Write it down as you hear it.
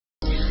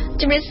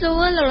ជំរាបសួ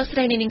រលោកស្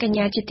រីនាងកញ្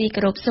ញាជាទី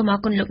គោរពសូមអរ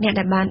គុណលោកអ្នក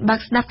ដែលបានបើក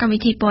ស្ដាប់កម្មវិ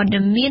ធីព័ត៌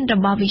មានរ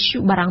បស់វិទ្យុ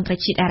បារាំងប្រ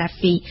ជាជាតិ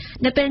RFI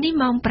នៅពេលនេះ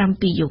ម៉ោង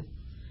 7 យប់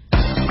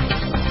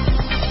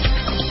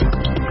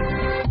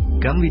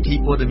កម្មវិធី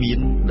ព័ត៌មាន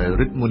ដោយ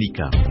រិទ្ធមូនី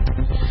កា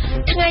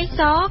ថ្ងៃ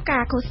សកា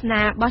រឃោស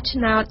នាបោះឆ្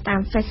នោតតា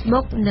ម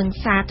Facebook និង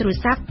សារទូរ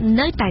ស័ព្ទ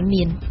នៅតែ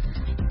មាន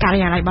ការិ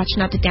យាល័យបោះឆ្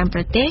នោតទូទាំងប្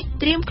រទេស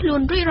ត្រៀមខ្លួ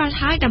នរួចរាល់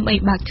ហើយដើម្បី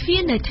បើកទ្វា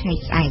រនៅថ្ងៃ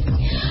ស្អែក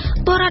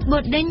ពលរដ្ឋប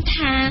ដិញ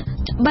ថា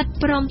បិទ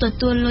ព្រមទ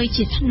ទួលលុយ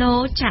ជាថ្នូរ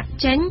ចាក់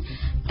ចេញ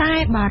តែ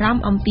បារម្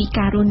ភអំពី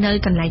ការរស់នៅ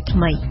កន្លែងថ្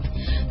មី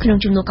ក្នុង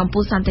ជំនួបកម្ពុ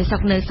ជាសន្តិសុ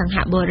ខនៅសង្ហ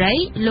បុរី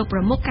លោកប្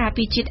រមុខការ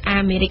ពារជាតិអា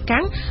មេរិក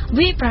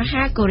វាប្រ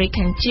ហារកូរ៉េ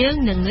ខាងជើង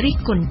និងរិះ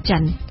គន់ចិ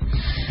ន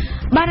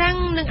បារាំង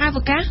និងអវ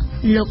កាស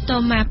លោកតូ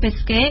ម៉ាពេ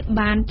ស្កេ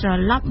បានត្រ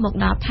ឡប់មក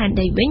ដល់ផែន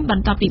ដីវិញប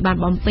ន្ទាប់ពីបាន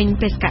បំពេញ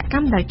បេសកក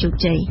ម្មដោយជោគ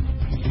ជ័យ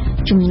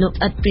ជំនួប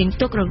ឥតព្រៀង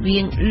ទុករវា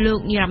ងលោក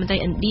នាយរដ្ឋមន្ត្រី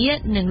ឥណ្ឌា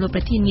និងលោកប្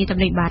រធានាធិប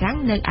តីបារាំង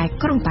នៅឯ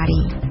ក្រុងប៉ា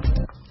រី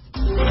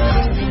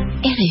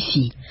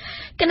RFI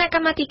គណៈក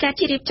ម្មាធិការ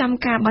ជាតិរៀបចំ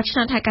ការបោះឆ្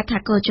នោតហៅកាត់ថា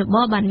កោជប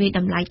បានវិត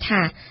ម្លៃ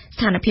ថាស្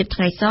ថានភាពថ្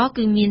ងៃស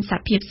គឺមានស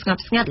ភាពស្ង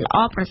ប់ស្ងាត់ល្អ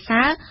ប្រ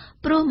សើរ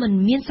ព្រោះមិន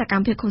មានសក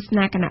ម្មភាពឃោស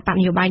នាគណៈបក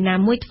នយោបាយណា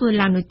មួយធ្វើ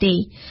ឡើងនោះទេ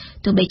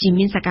ទោះបីជា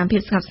មានសកម្មភា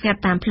ពស្ងប់ស្ងាត់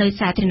តាមផ្លូវ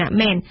សាធារណៈ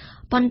មែន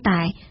ប៉ុន្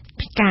តែ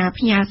ការ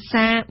ផ្ញើ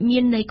សារមា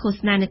ននៃឃោស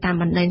នានៅតាម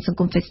បណ្ដាញសង្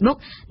គម Facebook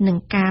និង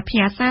ការផ្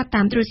ញើសារ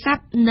តាមទូរស័ព្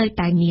ទនៅ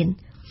តែមាន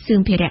សឿង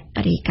ភិរៈ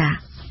រាយការ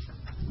ណ៍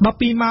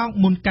12 ម៉ោង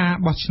មុនការ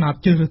បោះឆ្នោត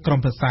ជ្រើសរើសក្រុម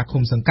ប្រឹក្សា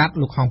ឃុំសង្កាត់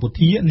លោកហងពុ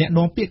ធាអ្នក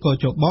នាំពាក្យកោ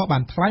ជបបា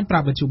នថ្លែងប្រា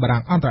ប់វិទ្យុបារាំ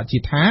ងអន្តរជា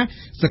តិថា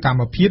សកម្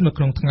មភាពនៅ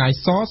ក្នុងថ្ងៃ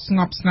សស្ង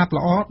ប់ស្ងាត់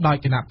ល្អដោយ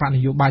គណៈបកន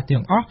យោបាយ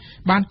ទាំងអស់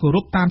បានគោរ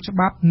ពតាមច្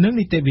បាប់និង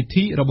នីតិវិ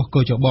ធីរបស់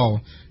កោជប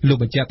លោក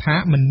បញ្ជាក់ថា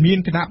មិនមាន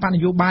គណៈបកន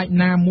យោបាយ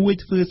ណាមួយ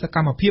ធ្វើសក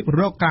ម្មភាព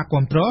រកការគ្រ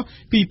ប់គ្រង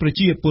ពីប្រ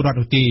ជាពលរដ្ឋ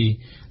នោះទេ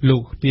លោ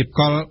កទៀប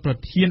កលប្រ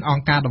ធានអ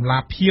ង្គការដំឡា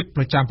ភិប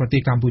ប្រចាំប្រទេ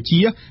សកម្ពុ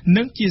ជា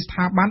និងជាស្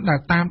ថាប័នដែល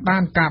តាមដា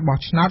នការបោះ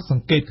ឆ្នោតស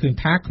ង្កេតឃើញ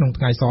ថាក្នុង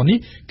ថ្ងៃសនេះ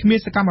គ្មាន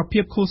សកម្មភា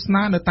ពឃោស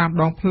នានៅតាម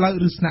ដងផ្លូវ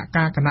ឬស្នាក់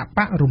ការគណៈប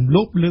ករំ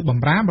លោភលើបំ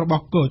រាមរប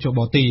ស់កោជប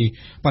ទេ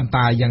ប៉ុន្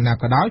តែយ៉ាងណា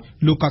ក៏ដោយ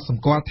លោកក៏ស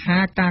ម្គាល់ថា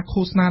ការ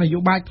ឃោសនានយោ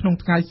បាយក្នុង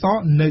ថ្ងៃស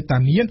នៅតែ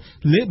មាន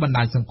លើបណ្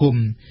ដាញសង្គម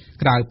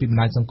ក្រៅពីបណ្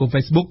ដាញសង្គម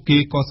Facebook គេ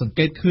ក៏សង្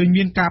កេតឃើញ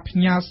មានការផ្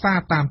ញើសារ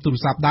តាមទូរ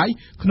ស័ព្ទដៃ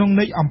ក្នុង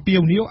ន័យអំពាវ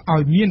នាវឲ្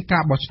យមានកា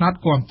របោះឆ្នោត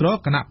គ្រប់គ្រង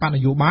គណៈបកន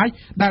យោបាយ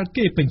ដែល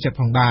គេពេញចិត្ត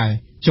ផងដែ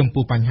រចំ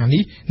ពោះបញ្ហា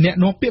នេះអ្នក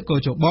នាំពាក្យកោ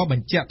ជបប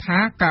ញ្ជាក់ថា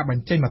ការប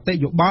ញ្ចេញមតិ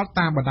យោបល់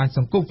តាមបណ្ដាញស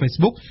ង្គម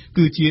Facebook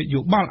គឺជាយោ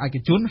បល់ឯក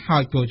ជនហើ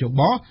យកោជ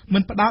បមិ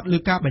នផ្ដោតលើ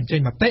ការបញ្ចេញ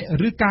មតិ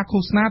ឬការឃោ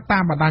សនាតា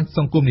មបណ្ដាញស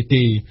ង្គមនេះ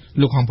ទេ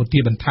លោកហងពុធា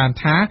បន្ថែម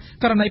ថា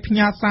ករណីផ្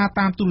ញើសារ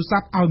តាមទូរស័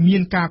ព្ទឲ្យមា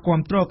នការគ្រ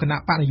ប់គ្រងគណៈ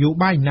បកនយោ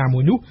បាយណាមួ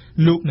យនោះ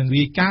លោកនឹង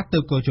រាយការណ៍ទៅ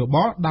កោជប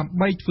ដើម្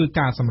បីធ្វើ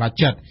ការសម្រេច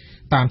ចិត្ត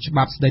តាមច្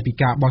បាប់ស្តីពី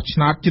ការបោះឆ្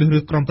នោតជ្រើសរើ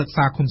សក្រុមប្រឹក្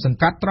សាឃុំសង្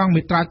កាត់ត្រង់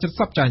មាត្រា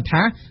70ចែង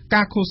ថា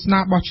ការឃោសនា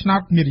បោះឆ្នោ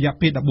តមានរយៈ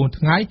ពេល14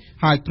ថ្ងៃ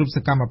ហើយគ្រប់ស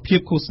កម្មភាព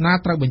ឃោសនា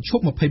ត្រូវបញ្ឈ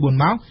ប់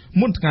24ម៉ោង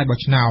មុនថ្ងៃបោះ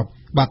ឆ្នោត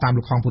បើតាម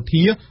លោកខងពុ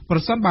ធាប្រ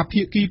សិនបើ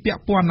ភាគីពា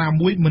ក់ព័ន្ធណា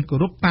មួយមិនគោ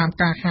រពតាម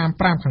ការហាម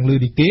5ខាងលើ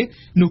នេះទេ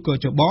នោះក៏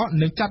ចប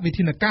នឹងចាត់វិ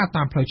ធានការ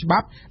តាមផ្លូវច្បា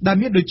ប់ដែល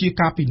មានដូចជា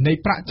ការពិន័យ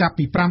ប្រាក់ចាប់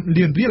ពី5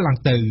លានរៀលឡើង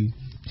ទៅ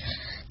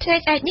ថ្ងៃ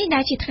ស្អែកនេះដែ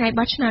លជាថ្ងៃ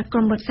បោះឆ្នោតក្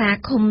រុមប្រឹក្សា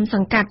ឃុំស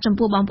ង្កាត់ចំ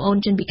ពោះបងប្អូន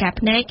ជនពិការ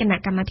ភ្នែកគណៈ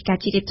កម្មាធិការ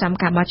ជាតិរៀបចំ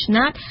ការបោះឆ្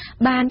នោត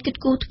បានគិត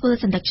គូរធ្វើ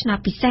សន្លឹកឆ្នោត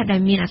ពិសេសដែ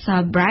លមានអក្ស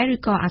រ Braille ឬ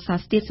ក៏អក្សរ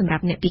ស្ទាបសម្រា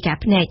ប់អ្នកពិការ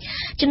ភ្នែក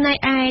ចំណែក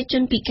ឯជ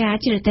នពិការ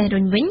ជ្រើសរើសរុ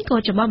ញវិញក៏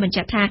ចបបញ្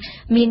ជាក់ថា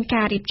មាន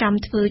ការរៀបចំ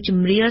ធ្វើជំ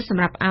រាលស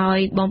ម្រាប់ឲ្យ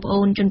បងប្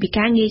អូនជនពិ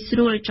ការងាយស្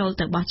រួលចូល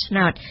ទៅបោះឆ្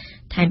នោត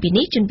ថែមពី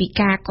នេះជនពិ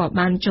ការក៏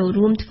បានចូល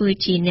រួមធ្វើ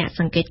ជាអ្នក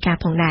សង្កេតការ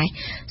ផងដែរ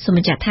សូមប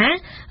ញ្ជាក់ថា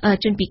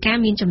ជនពិការ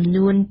មានចំ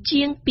នួន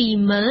ជាង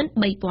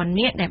 23,000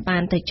 នាក់ដែលបា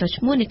នទៅចុះ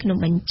ឈ្មោះនៅក្នុង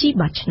បញ្ជី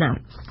បោះឆ្នោត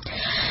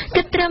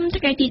គិតត្រឹម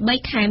ថ្ងៃទី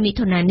 3 ខែមិ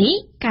ថុនានេះ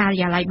ការិ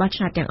យាល័យបោះ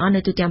ឆ្នោតទាំងអស់នៅ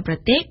ទូទាំងប្រ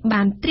ទេស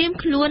បានត្រៀម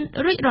ខ្លួន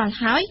រួចរាល់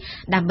ហើយ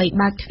ដើម្បី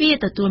បើកទ្វារ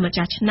ទទួលម្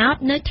ចាស់ឆ្នោត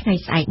នៅថ្ងៃ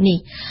ស្អែកនេះ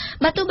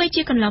បើទោះបី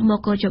ជាកន្លងមក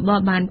កោជប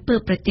បានពើ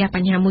ប្រទះប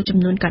ញ្ហាមួយចំ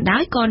នួនក៏ដោ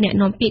យក៏អ្នក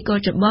នាំពាក្យកោ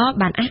ជប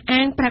បានអះ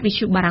អាងប្រាប់វិទ្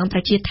យុបារាំងប្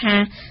រជាថា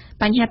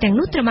បញ្ហាទាំង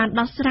នោះត្រូវបាន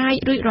ដោះស្រាយ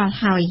រួចរាល់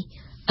ហើយ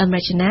អមរ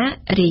ជនា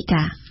រី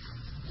កា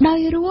ដោ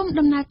យរួម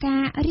ដំណើរកា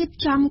ររៀប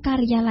ចំកា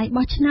រិយាល័យ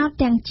បោះឆ្នោត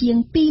ទាំងជាង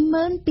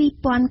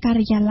 22,000 កា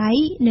រិយាល័យ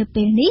នៅ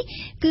ពេលនេះ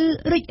គឺ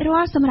រួចរា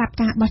ល់សម្រាប់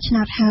ការបោះឆ្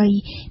នោតហើយ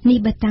នេះ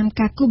បើតាម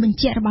ការគូបញ្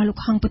ជាក់របស់លោក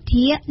ហងពុ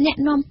ធាអ្នក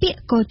នាំពាក្យ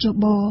កោជ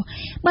ប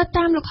បើ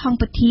តាមលោកហង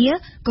ពុធា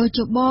កោជ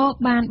ប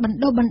បានបណ្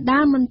ដុះបណ្ដា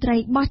លមន្ត្រី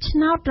បោះឆ្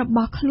នោតរប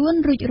ស់ខ្លួន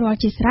រួចរាល់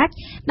ជាស្រេច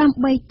ដើម្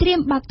បីត្រៀម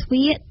បើកទ្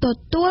វារទ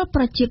ទួល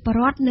ប្រជាពលរ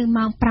ដ្ឋនៅ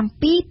ម៉ោង 7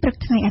 ព្រឹក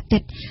ថ្ងៃអាទិ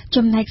ត្យ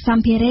ចំណែកស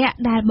ម្ភារៈ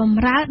ដែលប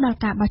ម្រើដល់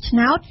ការបោះឆ្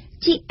នោត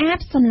ជាអាច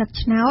សន្លឹក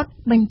ឆ្នោត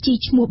បញ្ជី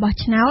ឈ្មោះបោះ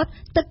ឆ្នោត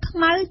ទឹកខ្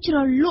មៅជ្រ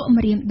លក់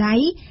ម្រាមដៃ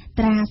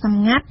ត្រាស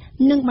ម្ងាត់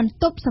និងបន្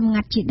ទប់សម្ងា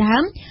ត់ជាដើ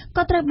ម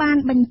ក៏ត្រូវបាន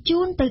បញ្ជូ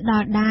នទៅដ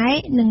ល់ដែរ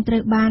និងត្រូ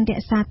វបានរ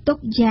ក្សាទុក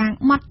យ៉ាង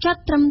ម៉ត់ចត់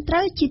ត្រឹមត្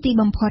រូវជាទី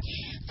បំផុត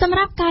សម្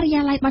រាប់ការិ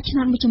យាល័យបោះឆ្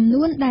នោតមួយចំ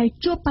នួនដែល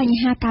ជួបបញ្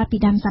ហាកាលពី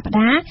ដើមសប្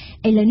តាហ៍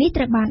ឥឡូវនេះ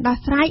ត្រូវបានដោះ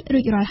ស្រាយរួ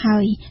ចរាល់ហើ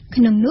យ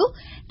ក្នុងនោះ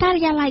កា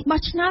រិយាល័យបោះ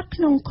ឆ្នោត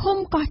ក្នុងឃុំ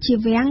កោះជា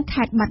វាំង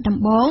ខេត្តបាត់ដំ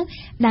បង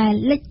ដែល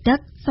លិចទឹក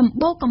សម្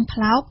បូរកំប្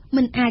លោក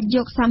មិនអាចយ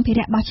កសម្ភា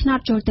រៈបោះឆ្នោត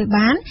ចូលទៅ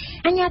បាន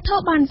អាជ្ញាធរ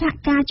បានសហ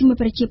ការជាមួយ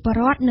ប្រជាពល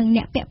រដ្ឋនិង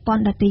អ្នកពាក់ព័ន្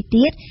ធដទៃ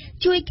ទៀត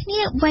ជួយគ្នា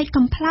វែក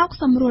កំប្លោក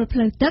សម្រួលផ្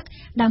លូវទឹក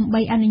ដើម្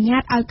បីអនុញ្ញា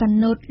តឲ្យក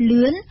ណូត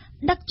លឿន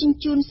ដឹកជញ្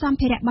ជូនសម្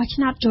ភារៈបោះឆ្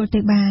នោតចូលទៅ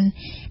បាន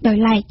ដោយ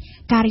ឡែក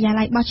ការិយា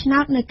ល័យបោះឆ្នោ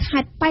តនៅខេ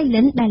ត្តប៉ៃ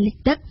លិនដែលលិច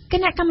ទឹកគ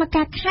ណៈកម្ម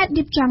ការខេត្ត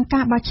រៀបចំ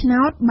ការបោះឆ្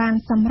នោតបាន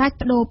សម្រេច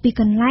បដូរពី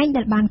កន្លែង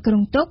ដែលបានគ្រោ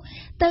ងទុក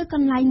ទៅក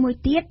ន្លែងមួយ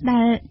ទៀត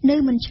ដែលនៅ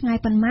មិនឆ្ងាយ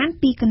ប៉ុន្មាន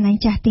ពីកន្លែង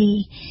ចាស់ទេ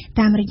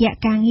តាមរយៈ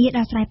ការងារ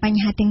ដោះស្រាយប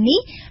ញ្ហាទាំងនេះ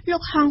លោ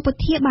កហងពុ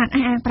ធាបាន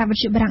អះអាងប្រាប់វិ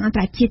ទ្យុបារាំងអន្ត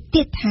រជាតិ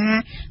ទៀតថា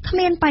គ្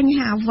មានបញ្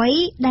ហាអ្វី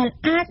ដែល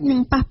អាចនឹង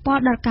ប៉ះពា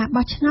ល់ដល់ការ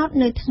បោះឆ្នោត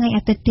នៅថ្ងៃ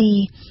អាទិត្យទេ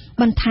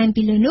បន្ថែម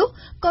ពីលើនោះ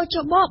កោជ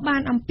បបា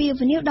នអំពា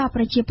វនាវដល់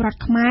ប្រជាពលរដ្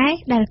ឋខ្មែរ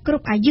ដែលគ្រ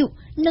ប់អាយុ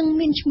និង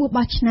មានឈ្មោះ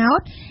បោះឆ្នោត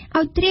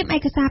ឲ្យត្រៀមឯ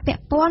កសារពា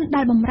ក់ព័ន្ធ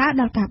ដែលបម្រើ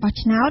ដល់ការបោះ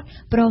ឆ្នោត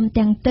ព្រម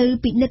ទាំងទៅ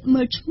ពិនិត្យ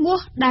មើលឈ្មោះ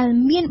ដែល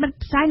មានបិទ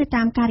ផ្សាយនៅ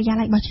តាមការិយា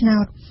ល័យបោះឆ្នោ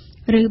ត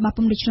ឬបើ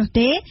ពុំដូច្នោះ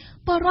ទេ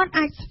ពលរដ្ឋ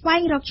អាចស្វែ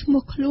ងរកឈ្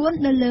មោះខ្លួន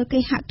នៅលើគេ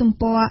ហទំ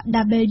ព័រ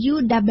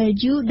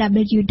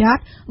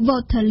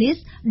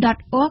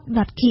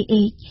www.voterlist.org.kh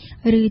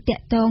ឬតា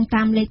ក់ទង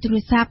តាមលេខទូរ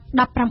ស័ព្ទ1800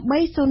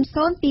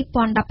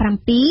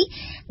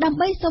 2017ដើម្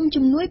បីសុំ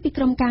ជំនួយពី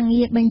ក្រុមការ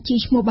ងារបញ្ជី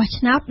ឈ្មោះបោះ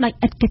ឆ្នោតដោយ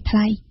ឥតគិតថ្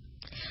លៃ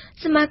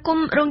សមាគម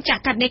រោងចក្រ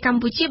កាត់ដេរក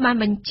ម្ពុជាបាន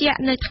បញ្ជាក់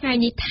នៅថ្ងៃ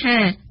នេះថា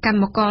ក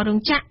ម្មកររោង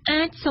ចក្រ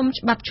អាចសុំ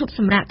ច្បាប់ឈប់ស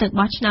ម្រាកទៅ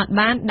បោះឆ្នោត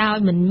បានដោយ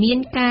មិនមាន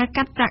ការ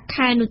កាត់ប្រាក់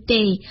ខែនោះ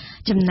ទេ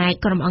ចំណែក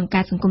ក្រុមអង្គកា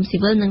រសង្គមស៊ី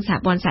វិលនិងសហ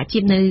ព័ន្ធសហជី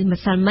ពនៅ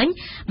ម្សិលមិញ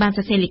បានស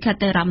រសេរលិខិត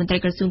ទៅរដ្ឋមន្ត្រី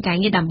ក្រសួងកា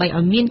ងារដើម្បី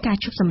ឲ្យមានការ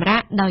ឈប់សម្រា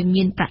កដោយ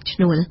មានប្រាក់ឈ្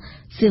នួល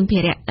សឿមភិ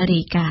រៈ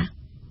រាយការណ៍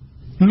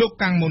លោក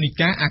កាំងម៉ូនី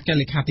កាអគ្គ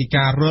លេខាធិ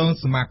ការរង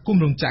សមាគម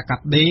រោងចក្រកា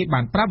ត់ដេរ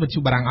បានប្រាប់វិទ្យុ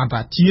បារាំងអន្ត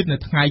រជាតិនៅ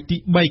ថ្ងៃទី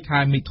3ខែ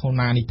មិថុ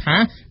នានេះថា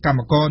កម្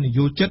មករនិ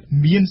យោជិត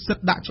មានសិទ្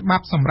ធិដាក់ច្បា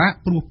ប់សម្រាប់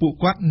ព្រោះពួក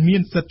គាត់មា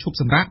នសិទ្ធិឈប់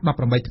សម្រាក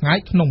18ថ្ងៃ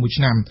ក្នុងមួយ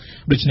ឆ្នាំ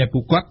ដូច្នេះពួ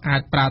កគាត់អា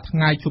ចប្រើថ្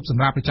ងៃឈប់ស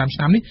ម្រាកប្រចាំឆ្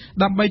នាំនេះ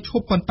ដើម្បីឈ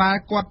ប់ប៉ុន្តែ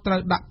គាត់ត្រូវ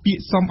ដាក់ពាក្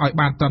យសុំឲ្យ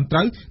បានត្រឹមត្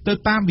រូវទៅ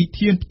តាមវិ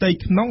ធានផ្ទៃ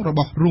ក្នុងរប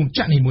ស់រោងច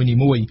ក្រនី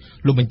មួយៗ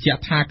លោកបញ្ជាក់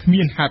ថាគ្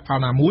មានហេតុផល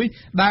ណាមួយ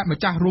ដែលម្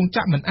ចាស់រោងច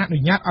ក្រមិនអនុ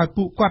ញ្ញាតឲ្យ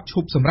ពួកគាត់ឈ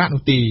ប់សម្រាក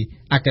នោះទេ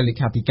អគ្គលេ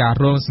ខាធិការ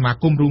រងសមា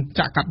គមរោង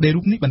ចក្រកាត់ដេរ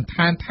រូបនេះបន្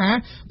ថែមថា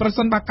ប្រ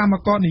សិនបើកម្ម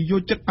ករនិយោ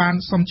ជិតបាន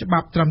សុំច្បា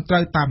ប់ត្រឹមត្រូ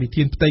វតាមវិ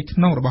ធានផ្ទៃក្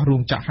នុងរបស់រោ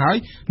ងចក្រហើយ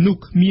នោះ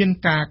គ្មាន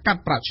ការកា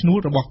ត់ប្រាក់ឈ្នួល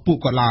របស់ពួក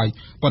គាត់ឡើយ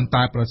ប៉ុន្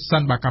តែប្រសិ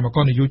នបើកម្មក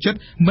រនិយោជិត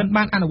មិន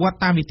បានអនុវត្ត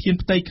តាមវិធាន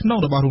ផ្ទៃក្នុង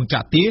របស់រោងច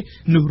ក្រទេ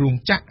នោះរោង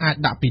ចក្រអាច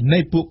ដាក់ពិន័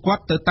យពួកគា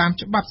ត់ទៅតាម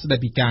ច្បាប់ស្តី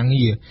ពីការ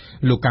ងារ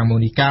លោកកាំងម៉ូ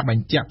នីកាប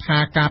ញ្ជាក់ថា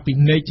ការពិ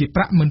ន័យជា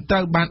ប្រាក់មិនត្រូ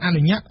វបានអ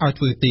នុញ្ញាតឲ្យ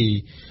ធ្វើទេ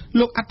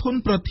លោកអាត់ធុន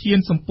ប្រធាន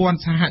សម្ព័ន្ធ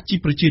សហជីព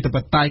ប្រជាធិប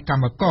តេយ្យក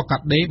ម្មករកា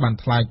ត់ដេរបាន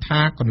ថ្លែង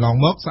ថាកន្លង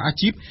មកសហ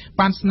ជីព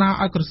បានស្នើ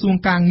ឲ្យក្រសួង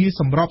ការងារ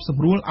សម្របស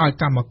ម្រួលឲ្យ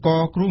កម្មក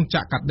ររោងច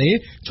ក្រកាត់ដេរ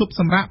ឈប់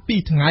សម្រាក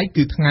2ថ្ងៃ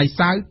គឺថ្ងៃ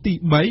សៅរ៍ទី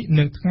3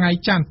និងថ្ងៃ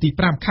ច័ន្ទទី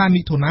5ខែ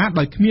មិថុនា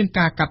ដោយគ្មាន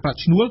ការកាត់ប្រាក់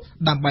ឈ្នួល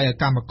ដើម្បីឲ្យ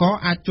កម្មករ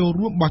អាចចូល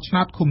រួមបោះឆ្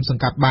នោតឃុំស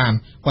ង្កាត់បាន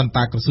ប៉ុន្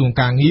តែក្រសួង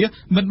ការងារ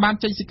មិនបាន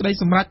ចេញសេចក្តី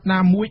សម្រេចណា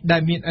មួយដែ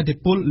លមានឥទ្ធិ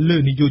ពលលើ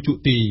នយោជក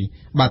ទេ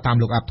បើតាម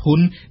លោកអាត់ធុន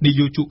ន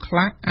យោជកខ្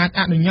លះអាច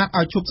អនុញ្ញាត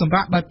ឲ្យឈប់សម្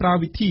រាកដោយប្រើ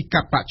វិធី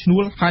កាត់ប្រាក់ឈ្នួ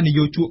លហើយន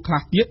យោជកខ្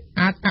លះទៀត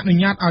អាចអនុ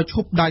ញ្ញាតឲ្យឈ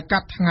ប់ដោយកា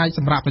ត់ថ្ងៃស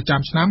ម្រាប់ប្រ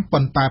ចាំឆ្នាំ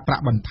ប៉ុន្តែប្រា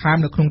ក់បន្ថែម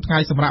នៅក្នុងថ្ងៃ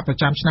សម្រាប់ប្រ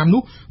ចាំឆ្នាំ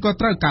នោះក៏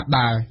ត្រូវកាត់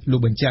ដែរលោក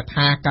បញ្ជាក់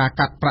ថាការ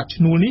កាត់ប្រាក់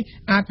ឈ្នួលនេះ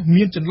អាច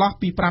មានចន្លោះ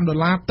ពី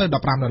$5ទៅ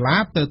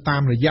$15ទៅតា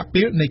មរយៈ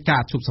ពេលនៃកា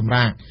រឈប់សម្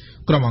រាក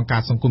ក្រុមអង្គកា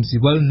រសង្គមស៊ី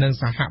វិលនិង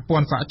សហព័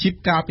ន្ធសហជីព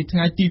កាលពីថ្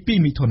ងៃទី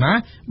2មិថុនា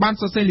បាន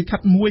សរសេរលិខិត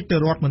មួយទៅ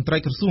រដ្ឋមន្ត្រី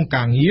ក្រសួង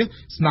ការងារ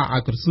ស្នើឲ្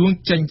យក្រសួង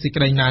ចេញសេច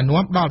ក្តីណែ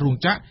នាំដល់រោង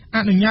ចក្រអ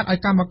នុញ្ញាតឲ្យ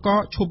កម្មករ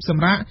ឈប់ស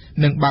ម្រាក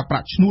និងបើកប្រា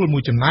ក់ឈ្នួលមួ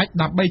យចំណែក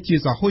ដើម្បីជា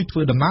សហគមន៍ធ្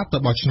វើដំណើរទៅ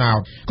បោះឆ្នោត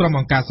ក្រុម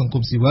អង្គការសង្គ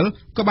មស៊ីវិល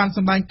ក៏បានស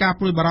ម្ដែងការ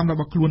ព្រួយបារម្ភរ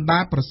បស់ខ្លួនដែ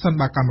រប្រសិន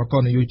បើកម្មក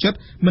រនិយោជិត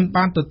មិន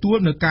បានទទួល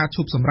នៅការឈ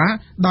ប់សម្រាក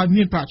ដោយ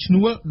មានប្រាក់ឈ្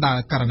នួលដែល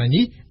ករណី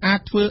នេះអាច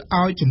ធ្វើ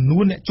ឲ្យចំនួ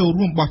នអ្នកចូល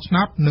រួមបោះឆ្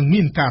នោតនឹង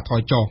មានការថ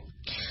យចុះ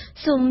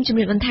សូមជំ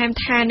រាបបន្ថែម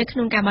ថានៅក្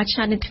នុងការបោះឆ្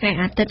នោតនៅថ្ងៃ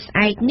អាទិត្យស្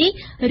អែកនេះ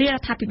រ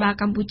ដ្ឋាភិបាល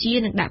កម្ពុជា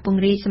នឹងដាក់ព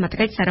ង្រាយសមត្ថ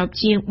កិច្ចសរុប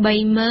ជាង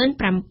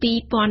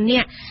 37,000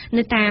 នាក់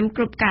នៅតាម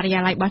គ្រប់ការិយា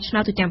ល័យបោះឆ្នោ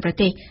តទូទាំងប្រ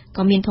ទេស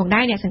ក៏មានផងដែ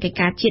រអ្នកសង្កេត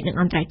ការណ៍ជាតិនិង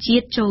អន្តរជា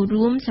តិចូល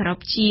រួមសរុប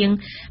ជាង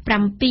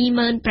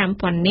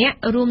 75,000 នាក់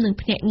រួមនឹង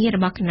ភ្នាក់ងាររ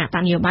បស់គណៈបក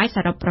នយោបាយស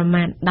រុបប្រ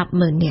មាណ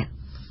 10,000 នាក់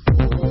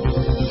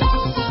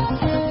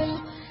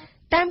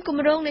តាមគ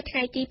ម្រោងនៅថ្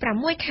ងៃទី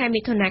6ខែ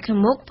មិថុនាខាង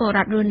មុខពលរ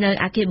ដ្ឋរស់នៅ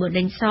អគារបូ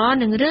ឌិនស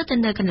នឹងរើទៅ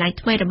នៅកន្លែង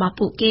ថ្មីរបស់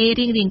ពួកគេ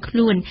រៀងៗខ្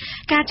លួន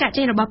ការចាក់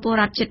ចែងរបស់ពល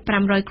រដ្ឋជិត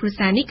500គ្រួ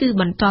សារនេះគឺ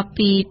បន្ទាប់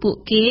ពីពួក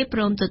គេព្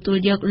រមទទួល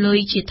យកលុយ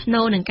ជាថ្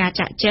នូរនឹងការ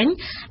ចាក់ចែង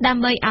ដើ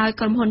ម្បីឲ្យ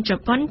ក្រុមហ៊ុនជ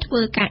ប៉ុនធ្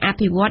វើការអ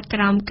ភិវឌ្ឍក្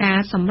រោមការ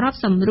សម្រប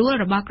សម្រួល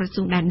របស់ក្រ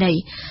សួងដែនដី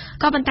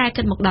ក៏ប៉ុន្តែ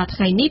គិតមកដល់ថ្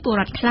ងៃនេះពល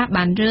រដ្ឋខ្លះ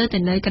បានរើទៅ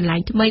នៅកន្លែ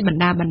ងថ្មីប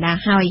ណ្ដា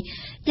ហើយ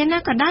យ៉ាងណា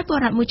ក៏ដោយពល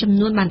រដ្ឋមួយចំ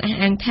នួនបានអះ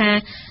អាងថា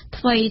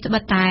អ្វីត្បិ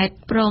តតែ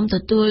ព្រមទ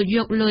ទួលយ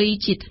កលុយ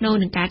ជាថ្នូរ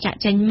នឹងការចាក់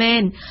ចែងមែ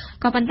ន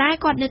ក៏ប៉ុន្តែ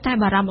គាត់នៅតែ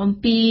បារម្ភអំ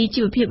ពី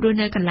ជីវភាពរស់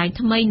នៅកន្លែង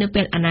ថ្មីនៅ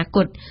ពេលអនាគ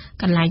ត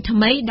កន្លែងថ្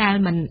មីដែល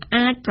មិន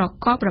អាចប្រ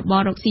កបរប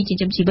ររកស៊ីចិ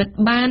ញ្ចឹមជីវិត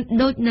បាន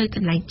ដូចនៅក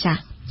ន្លែងចា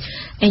ស់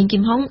អេងគឹ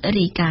មហុង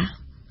រីកា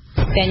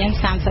តែយើង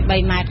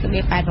33ម៉ែត្រគឺ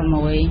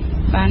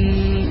86បាន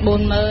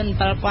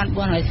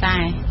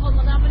 47440 ហូបម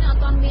កដល់នេះអត់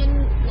ទាន់មាន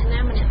អ្នកណា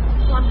ម្នាក់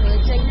គាត់រើ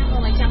ចេញណាមក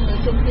ឲ្យចាំទៅ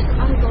ជុំទៀត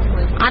អស់ក៏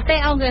មើលអត់ទេ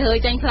អូនគេរើ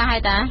ចេញខ្លះហើ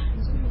យតា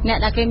អ្នក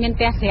ដែលគេមាន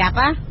ផ្ទះស្រាប់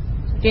ណា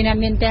គេអ្នក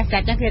មានផ្ទះស្រា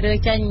ប់ចឹងគេរើ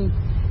ចេញ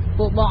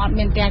ពួកបងអត់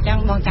មានផ្ទះចឹង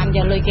បងចាំយ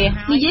កលុយគេ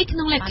ហើយនិយាយក្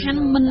នុងលក្ខខណ្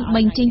ឌមិនប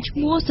ញ្ចេញឈ្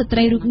មោះស្ត្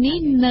រីរូបនេះ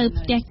នៅ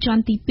ផ្ទះជា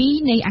ន់ទី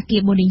2នៃអគា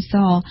រ Boarding ស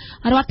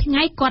រាល់ថ្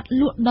ងៃគាត់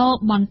លក់ដូរ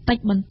បន្តិច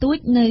បន្តួច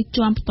នៅ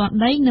ជាន់ផ្ទាល់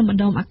ដីនៅម្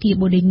ដុំអគារ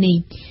Boarding នេះ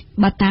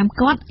បើតាម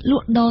គាត់ល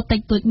ក់ដូរតិច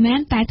តួចមែន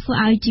តែធ្វើ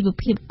ឲ្យជីវ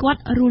ភាពគា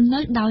ត់រស់នៅ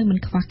ដោយមិន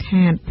ខ្វះ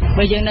ខាត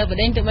បើយើងនៅ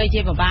Boarding ទោះបី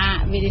ជាពិបាក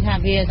វាថា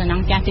វាសំណ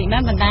ងចាស់តិចមែ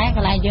នប៉ុន្តែក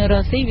ន្លែងយើងរ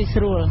ស់ស៊ីវា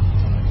ស្រួល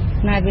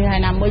ណាវាហើយ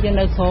ណាមួយយើង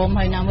នៅក្រោម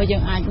ហើយណាមួយយើ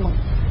ងអាចមក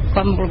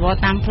គាត់មករបរ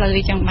តាមផ្លូវ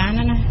ចឹងបាន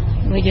ណា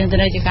មើលយើងទៅ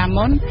នៅជាកាល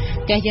មុន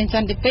តែយើងច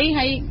ន្ទទី2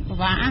ហើយពិ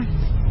បាក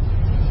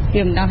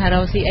វាមិនដឹងថារ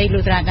កស៊ីអី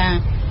លុះត្រាតា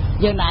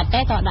យើងដាក់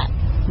តែតដាក់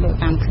លក់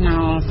តាមខ្នោ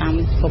តាម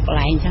គ្រប់កន្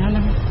លែងចឹង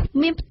ណា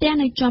មានផ្ទះ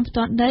នៅជាន់ផ្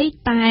ទាល់ដី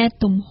តែ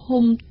ទំ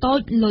ហំតូច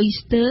លុយ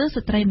ស្ទើ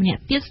ស្ត្រីម្នា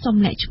ក់ទៀតសុំ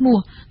លាក់ឈ្មោះ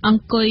អ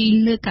ង្គុយ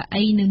លើកៅ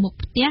អីនៅមុខ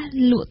ផ្ទះ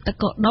លក់ទឹក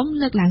កកដុំ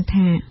លើកឡើង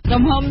ថា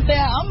ទំហំផ្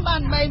ទះអមបា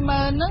ន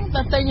 30000 ហ្នឹង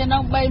តែទិញនៅ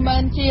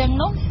 30000 ជាង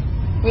នោះ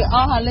វាអ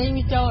ស់ហើយលេង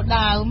វាចូល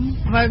ដើម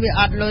ហើយវា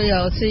អត់លុយរ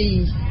កស៊ី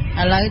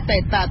ឥឡូវតេ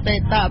ត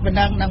បណ្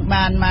ដឹងនឹង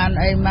បាន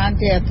អីបាន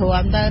ជា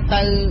ធំទៅ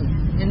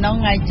ក្នុង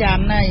ថ្ងៃច័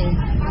ន្ទហើយ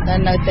តែ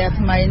នៅផ្ទះ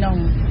ថ្មីនោះ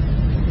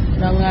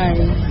ហ្នឹងហើយ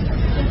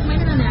ថ្មី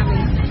នៅណាវិញ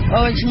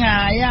អូឆ្ងា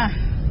យ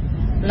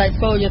លេខ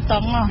ពោយតុ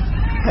ង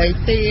ព្រៃ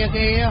ទា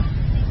គេ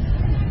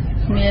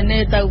មាន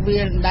នេះទៅ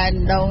វាដែន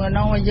ដងហ្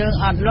នឹងយើង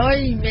អត់លុយ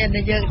មាន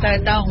តែយើងទៅ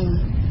ដង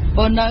ព្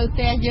រោះនៅផ្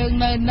ទះយើង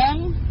នៅហ្នឹង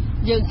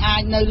យើងអា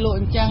ចនៅលក់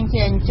អញ្ចឹង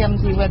ជាចិញ្ចឹម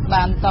ជីវិត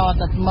បានត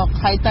ទៅមក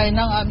ហើយទៅហ្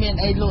នឹងអត់មាន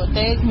អីលក់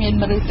ទេគ្មាន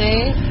មនុស្សទេ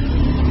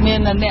មាន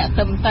អ្នក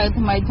ទៅ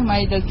ថ្មី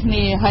ដូចគ្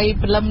នាហើយ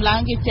ព្រលឹមឡើង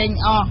គេចេញ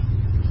អស់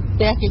ផ្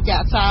ទះគេចា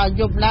ក់សោ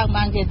យប់ឡើង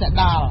បានគេទៅ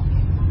ដល់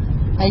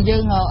ហើយយើ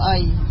ងរកអី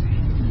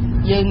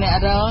យើងអ្នក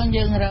រង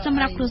យើងរកស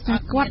ម្រាប់គ្រួសារ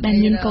គាត់ដែល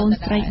មានកូន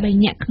ស្រី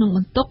3នាក់ក្នុងប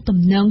ន្ទុកទំ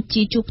នង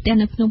ជាជួបផ្ទះ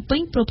នៅភ្នំពេ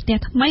ញព្រោះផ្ទះ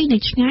ថ្មីនៅ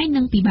ឆ្ងាយ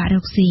និងពិបាករ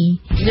កស៊ី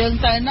យើង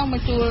ទៅហ្នឹងម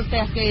កជួលផ្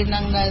ទះគេហ្នឹ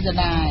ងនៅដ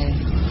ដែល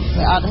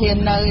វាអត់ហ៊ាន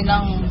នៅហ្នឹ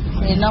ង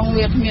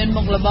វាគ្មាន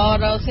មុខរបរ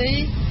រកស៊ី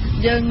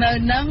យើងនៅ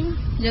ហ្នឹង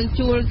យើង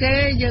ជួលគេ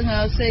យើងរ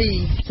កស៊ី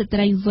ស្ត្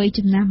រីវ័យ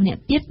ចំណាស់ម្នាក់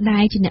ទៀតដែ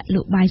លជាអ្នកល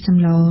ក់បាយស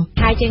ម្ល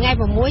ហើយជាថ្ងៃ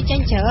6ចេ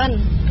ញច្រើន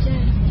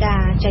ចា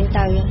ចេញ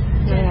ទៅ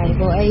ហ្នឹងហើយ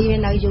ព្រោះអីវា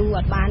នៅយូរអ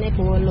ត់បានទេ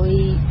ព្រោះលុយ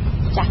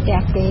ចាស់ផ្ទះ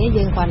គេ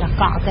យើងគ្រាន់តែ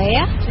កក់ទេ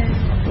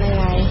ហ្នឹង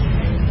ហើយ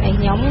ហើយ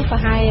ខ្ញុំប្រ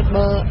ហែល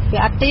បើវា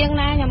អត់ទៀង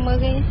ណាខ្ញុំមើល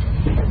គេ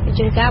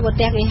ជួនកាលបើផ្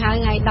ទះគេហៅ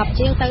ថ្ងៃ10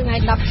ជាងទៅថ្ងៃ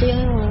10ជាង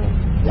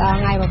ដល់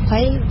ថ្ងៃ20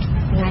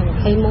ថ្ងៃ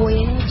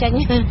21ចេញ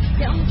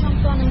តែអង្គចង់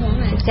តនឹងហ្មង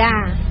ចា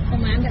ប្រ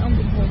ហែលតែអង្គ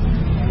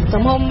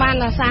ទំហំបាន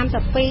ដល់32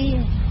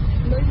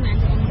លុយប្រហែល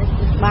តែអង្គ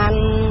បាន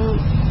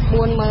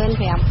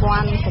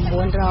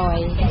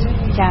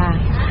45900ចា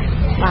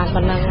បាន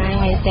ប៉ុណ្ណឹង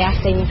ហើយផ្ទះ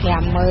ទិញ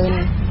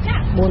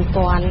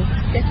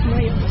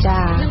54000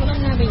ចា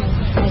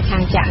នៅខា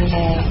ងចាក់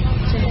ហែ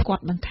គា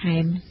ត់បន្ថែ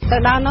មទៅ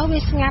ដល់នោះវា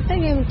ស្ងាត់ទេ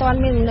វាមិនទាន់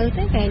មានមនុស្ស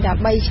ទេតែ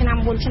3ឆ្នាំ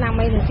4ឆ្នាំ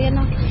អីទៅទៀត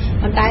នោះ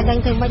ប៉ុន្តែដឹង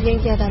ធ្វើម៉េចយើង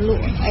ចេះតែល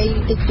ក់អី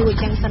តិចតួច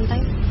ចឹងសិនទៅ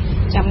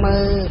ចាំមើ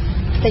ល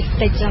តិ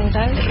ចចឹង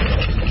ទៅ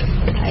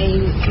ហើយ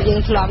យើង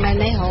ធ្លាប់នៅ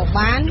នេះរក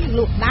បានល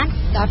ក់ដាច់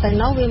ដល់ទៅ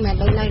នោះវាមិន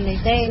ដូចនៅនេះ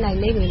ទេនៅ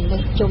នេះវាមិ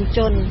នជុំជ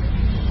ន់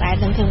តែ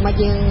ដឹងធ្វើម៉េច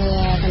យើង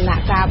ដំណា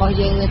ក់កាលរបស់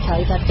យើងវាត្រូ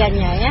វតែចេញ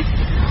ហើយណា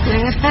ហ្នឹ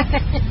ង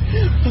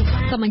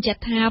ក៏បញ្ជា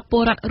ក់ថាព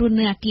លរដ្ឋរស់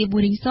នៅអគារ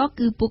Boarding ស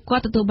គឺពួកគា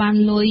ត់ទទួលបាន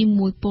លុយ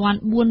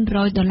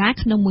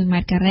$1400ក្នុង1ម៉ែ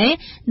ត្រការ៉េ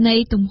នៃ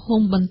ទំហំ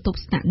បន្ទប់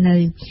ស្នាក់នៅ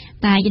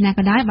តែយ៉ាងណា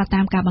ក៏ដោយបើ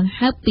តាមការបង្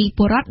ហើបពីព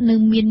លរដ្ឋនៅ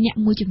មានអ្នក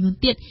មួយចំនួន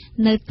ទៀត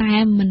នៅតែ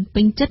មិន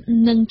ពេញចិត្ត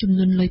នឹងចំ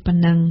នួនលុយប៉ុ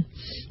ណ្ណឹង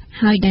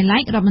ហើយដែលឡែ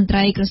ករដ្ឋមន្ត្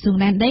រីក្រសួង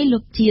ដែនដីលោ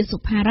កជាសុ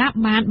ផារ៉ា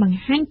បានបង្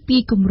ហាញពី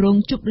គម្រោង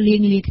ជប់លៀ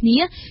ងលាគ្នា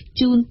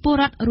ជូនពល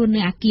រដ្ឋរស់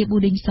នៅអគារ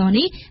Boarding ស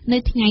នេះនៅ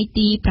ថ្ងៃ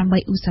ទី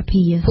8ឧស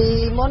ភាពី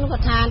មុនគា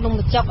ត់ថានំ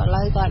បញ្ចុកឥ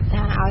ឡូវគាត់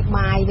ថាឲ្យ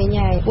បាយវិញ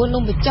ហើយពួក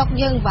នំបញ្ចុក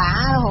យើងវ៉ា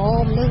ហូ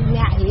មនឹង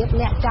អ្នករៀប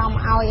អ្នកចំ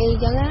ឲ្យអី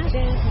ចឹងណា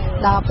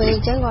ដល់ពេលអ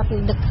ញ្ចឹងគាត់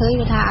ដឹកឃើញ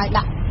គាត់ថាឲ្យ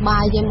ដាក់បា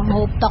យយើងមក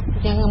ហូបតុកអ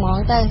ញ្ចឹងហ្មង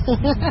ទៅ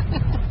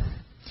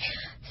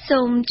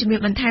សូមជំរា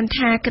បបន្ថែម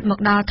ថាគិតមក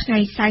ដល់ថ្ងៃ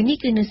សៅរ៍នេះ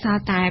គឺនៅស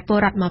ល់តែពល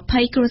រដ្ឋ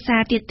20គ្រួសា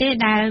រទៀតទេ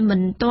ដែលមិ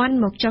នទាន់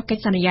មកចុះកិ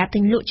ច្ចសន្យាទិ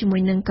ញលក់ជាមួ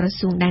យនឹងក្រ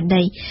សួងដែន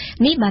ដី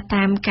នេះបើ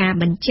តាមការ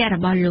បញ្ជាក់រ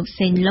បស់លោក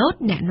សេនឡូត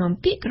អ្នកនាំ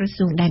ពាក្យក្រ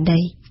សួងដែនដី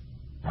ឥ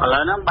ឡូ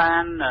វហ្នឹងបា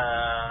ន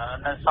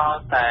នៅសល់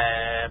តែ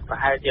ប្រ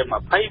ហែលជា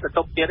20បន្ទ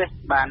ប់ទៀតទេ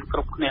បានគ្រ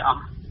ប់គ្នាអស់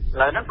ឥ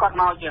ឡូវហ្នឹងគាត់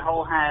មកជាហូ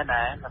ហែ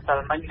ដែរម្សិល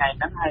មិញថ្ងៃ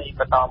ហ្នឹងហើយ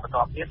បន្ត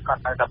ទៀតគា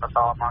ត់នៅតែបន្ត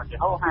មកជា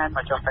ហូហែម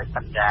កចុះកិច្ចស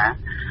ន្យា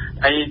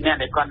ហើយអ្នក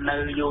ដែលគាត់នៅ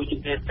យូរជាង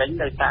គេពេញ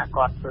ដោយសារ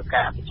គាត់ធ្វើ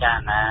ការពិចារ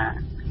ណា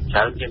ច្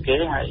រើនជាងគេ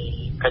ហើយ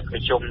កិច្ចប្រ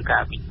ជុំកា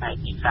លពីថ្ងៃ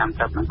ទី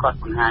30ហ្នឹងគាត់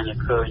បង្ហាញឲ្យ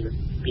ឃើញ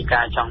ពី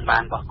ការចង់បា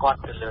នរបស់គាត់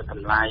ទៅលើត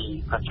ម្លៃ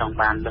គាត់ចង់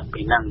បានលើស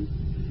ពីហ្នឹង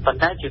ប៉ុន្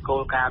តែជាគោ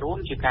លការណ៍រួម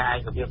ជាការឯ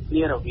កភាពគ្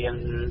នារវាង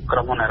ក្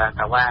រុមហ៊ុន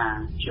Arakawa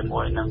ជាមួ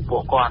យនឹងពួ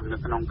កគាត់នៅ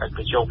ក្នុងកិច្ច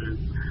ប្រជុំ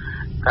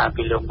កាល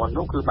ពីលើកមុន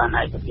នោះគឺបាន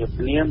ឯកភាព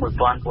គ្នា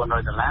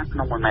$1,400ក្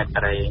នុង1ម៉ែត្រ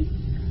ការ៉េអ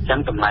ញ្ចឹង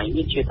តម្លៃ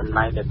នេះជាតម្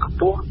លៃដែលខ្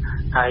ពស់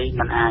ហើយ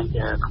มันអាច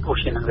ខ្ពស់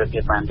ជាងនឹងទៅទៀ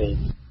តបានទេ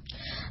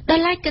ដ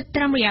ល់ឡែកគិត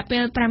ត្រឹមរយៈពេ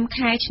ល 5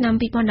 ខែឆ្នាំ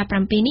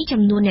2017 នេះ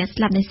ចំនួនអ្នក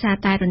ស្លាប់ដោយសារ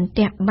តែរន្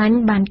ទះបាញ់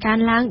បានកើន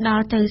ឡើងដ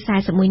ល់ទៅ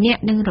 41 នាក់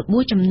និងរបួ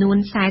សចំនួន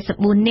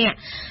 44 នាក់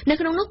នៅ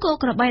ក្នុងនោះគោ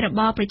ក្របីរប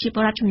ស់ប្រជាព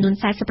លរដ្ឋចំនួន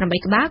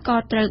 48 ក្បាលក៏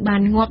ត្រូវបា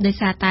នងាប់ដោយ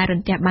សារតែរ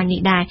ន្ទះបាញ់នេះ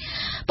ដែរ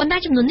ប៉ុន្តែ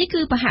ចំនួននេះ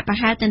គឺប្រហាក់ប្រ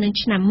ហែលទៅនឹង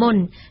ឆ្នាំមុន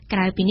ក្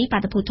រៅពីនេះបា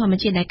តុភូតធម្ម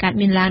ជាតិដែលកើត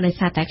មានឡើងដោយ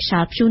សារតែខ្យ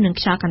ល់ព្យុះនិង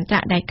ខ្យល់កន្ត្រា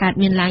ក់ដែលកើត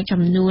មានឡើង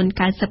ចំនួន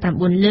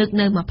 99 លើក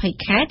នៅ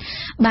 20 ខេត្ត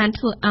បាន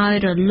ធ្វើឲ្យ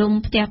រលំ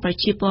ផ្ទះប្រ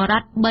ជាពលរ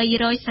ដ្ឋ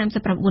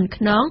 339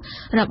 ខ្នង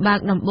បើក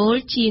ដំបូល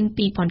ជាង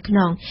 2000 ខ្ន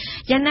ង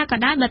យ៉ាងណាក៏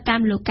ដោយបើតា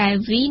មលោកកែ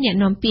វីអ្នក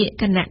នាំពាក្យ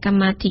គណៈកម្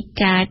មាធិ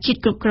ការជាតិ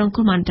គ្រប់គ្រងគ្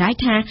រោះមហន្តរាយ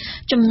ថា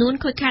ចំនួន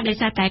ខូចខាតដោយ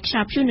សារតែខ្យ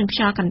ល់ព្យុះនិងខ្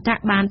យល់កន្ត្រា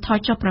ក់បានថយ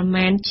ចុះប្រ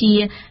មាណជា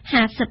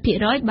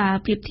 50% បើ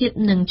ប្រៀបធៀប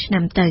នឹងឆ្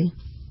នាំទៅ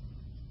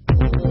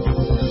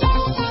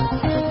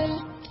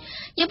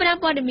យើងបាន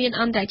ព័ត៌មាន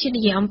អន្តរជាតិ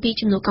និយាយអំពី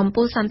ជំនួបកម្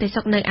ពុជាសន្តិសុ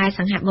ខនៅឯស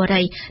ង្ហបុ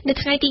រីនៅ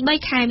ថ្ងៃទី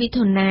 3 ខែមិ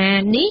ថុនា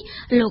នេះ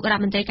លោករដ្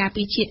ឋមន្ត្រីការ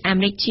ពារជាតិអា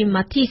មេរិក Jim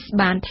Mattis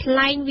បានថ្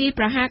លែងវាយ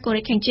ប្រហារកូ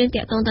រ៉េខាងជើង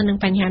ទាក់ទងទៅនឹង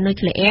បញ្ហានុយ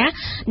ក្លេអ៊ែរ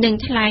និង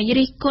ថ្លែង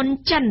រិះគន់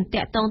ចិន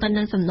ទាក់ទងទៅ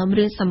នឹងសំណុំ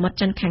រឿងសមុទ្រ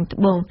ចិនខាងត្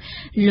បូង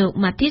លោក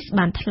Mattis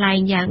បានថ្លែង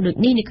យ៉ាងដូច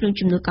នេះនៅក្នុង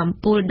ជំនួបកម្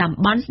ពុជាតំ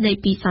បន់ស្ដី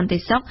ពីសន្តិ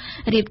សុខ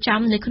រៀបចំ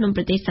នៅក្នុង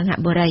ប្រទេសសង្ហ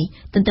បុរី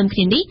ទន្ទឹមគ្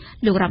នានេះ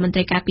លោករដ្ឋមន្ត្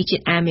រីការពារជា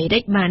តិអាមេរិ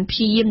កបានព្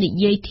យាយាមនិ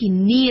យាយធា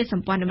នាស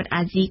ម្ព័ន្ធមិត្ត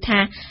អាស៊ី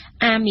ថា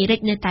អាមេរិក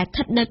នៅតែស្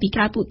ថិតនៅពីក្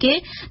រោយពួកគេ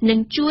និង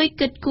ជួយ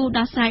គិតគូរ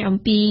ដោះស្រាយអំ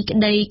ពីក្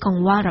តីក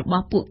ង្វល់រប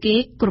ស់ពួកគេ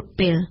គ្រប់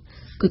ពេល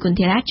គុយគុន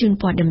ធារាជូន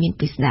ព័ត៌មាន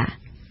ពិស្ដា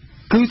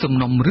គឺសំ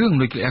ណុំរឿង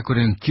នុយក្លេអ៊ែរកូ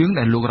រ៉េខាងជើង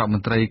ដែលលោករដ្ឋម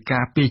ន្ត្រី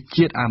ការពារ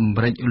ជាតិអា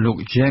មេរិកលោក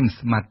James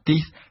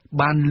Mattis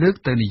បានលើក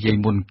ទៅនិយាយ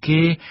មុន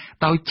គេ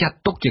ដោយចាត់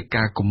ទុកជា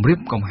ការគំរាម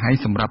កំហែង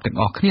សម្រាប់ទាំង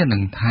អស់គ្នានឹ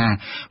ងថា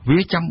វា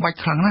ចាំបាច់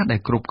ខ្លាំងណាស់ដែ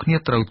លគ្រប់គ្នា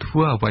ត្រូវធ្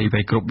វើអ្វី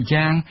ៗគ្រប់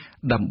យ៉ាង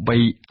ដើម្បី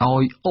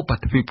ឲ្យឧប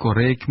ទ្វីបកូ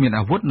រ៉េគ្មាន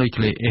អាវុធនុយ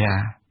ក្លេអ៊ែ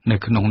រនៅ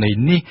ក្នុងន័យ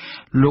នេះ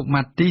លោក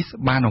Mattis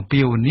បានអំ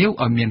ពាវនាវ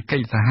ឲ្យមានកិ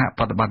ច្ចសហ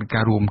ប្រតិបត្តិកា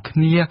ររួមគ្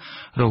នា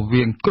រ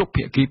វាងគ្រប់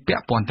ភាគីពា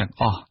ក់ព័ន្ធទាំង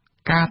អស់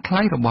ការថ្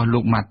លែងរបស់លោ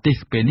ក Mattis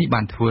ពេលនេះ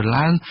បានធ្វើ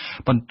ឡើង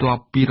បន្ទា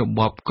ប់ពីរប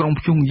បក្រុង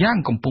ព្យុងយ៉ាង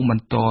កំពុងប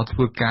ន្តធ្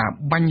វើការ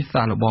បាញ់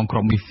សាកល្បងក្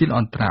រុមមីស៊ីលអ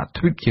ន្តរ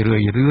ទ្វីបជារឿ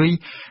យៗ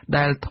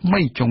ដែលថ្មី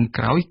ចុង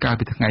ក្រោយកាល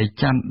ពីថ្ងៃ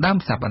ច័ន្ទដើម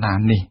សប្តា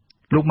ហ៍នេះ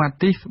លោក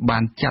Mattis បា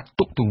នចាត់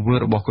ទុកទង្វើ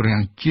របស់កូរ៉េ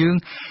ខាងជើង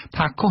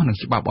ថាខុសនឹង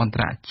ច្បាប់អន្ត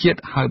រជាតិ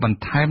ហើយបន្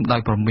ថែមដោ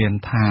យព្រមាន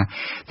ថា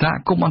សហ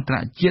គមន៍អន្តរ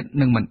ជាតិ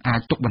នឹងមិនអាច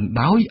ទុកបណ្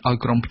ដោយឲ្យ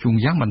ក្រុមព្យុង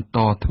យ៉ាងបន្ត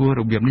ធ្វើ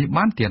របៀបនេះ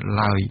បានទៀត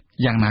ឡើយ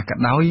យ៉ាងណាក៏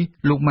ដោយ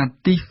លោក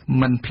Mattis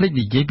មិនភ្លេច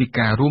និយាយពី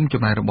ការរួម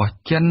ចំណែករបស់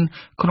ចិន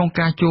ក្នុង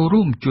ការចូល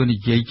រួមជួយនិ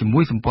យាយជាមួ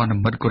យសម្ព័ន្ធ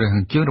មិត្តកូរ៉េ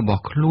ខាងជើងរប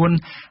ស់ខ្លួន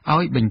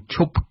ឲ្យបញ្ឈ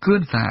ប់គឿ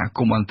នសហគ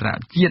មន៍អន្តរ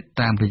ជាតិ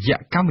តាមរយៈ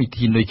កម្មវិ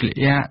ធីនុយក្លេ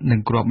អ៊ែរនិង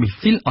គ្រាប់មី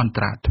ស៊ីលអន្ត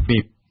រទ្វី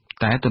ប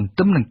តែទន្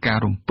ទឹមនឹងការ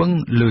រំពឹង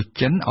លើ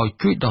ចិនឲ្យ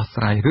ជួយដោះ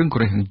ស្រាយរឿងកូ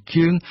រ៉េខាង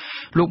ជើង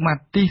លោក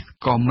Mattis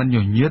ក៏មិនញ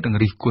ញើតនឹង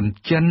រិះគន់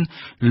ចិន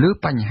លើ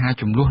បញ្ហា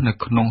ចំនួននៅ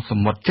ក្នុងស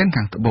មុទ្រចិន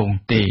ខាងត្បូង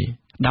ទេ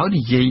ដោយ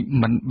និយាយ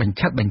មិនបញ្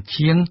ឆិតបញ្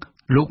ឈៀង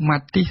លោក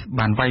Mattis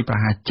បានវាយប្រ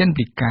ហារចិន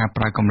ពីការ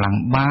ប្រើកម្លាំង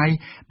បាយ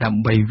ដើ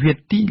ម្បីវាយ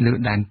ទីលើ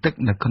ដែនទឹក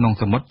នៅក្នុង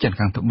សមុទ្រចិន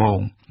ខាងត្បូង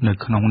នៅ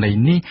ក្នុងន័យ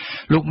នេះ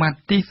លោក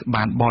Mattis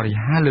បានបរិ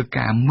ហារលើ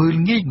ការមើល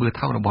ងាយមើល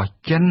ថោករបស់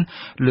ចិន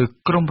លើ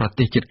ក្រុមប្រ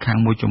ទេសជិតខាង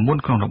មួយចំនួន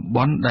ក្នុងតំប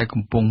ន់ដែល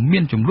កំពុងមា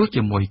នជម្លោះ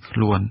ជាមួយខ្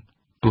លួន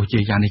ទោះជា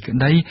យ៉ាងនេះក្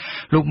តី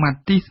លោក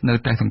Mattis នៅ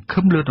តែសង្ឃឹ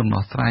មលើដំ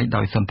ណោះស្រាយ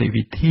ដោយសន្តិ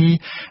វិធី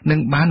និង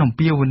បានអំ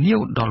ពាវនាវ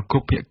ដល់គ្រ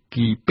ប់ភា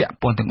គីពាក់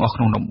ព័ន្ធទាំងអស់ក្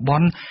នុងតំប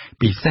ន់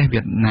ពិសេសវៀ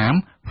តណាម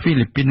ហ្វី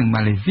លីពីននិង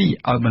ម៉ាឡេស៊ី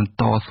ឲ្យបន្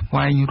តស្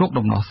វែងរក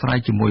ដំណោះស្រាយ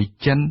ជាមួយ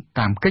ចិន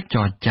តាមកិច្ចច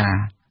រចា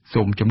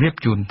សូមជម្រាប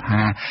ជូន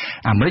ថា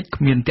អាមេរិក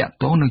គ្មានតាក់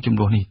ទងនឹងចំ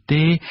នួននេះ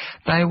ទេ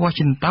តែ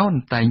Washington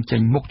តែងចេ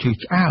ញមុខជឿ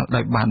ឆ្អាលដោ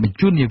យបានបញ្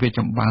ជូននាវាច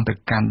ម្បាំងទៅ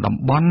កាន់តំ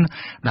បន់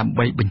ដើម្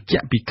បីបញ្ជា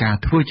ក់ពីការ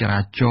ធ្វើចរា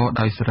ចរណ៍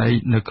ដោយសេរី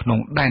នៅក្នុង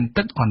ដែន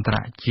ទឹកអន្តរ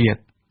ជាតិ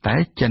តែ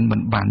ចិនមិន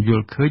បានយ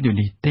ល់ឃើញដូច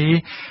នេះទេ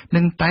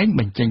នឹងតែង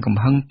បញ្ចេញកំ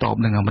ហឹងតប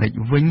នឹងអាមេរិក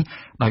វិញ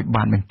ដោយ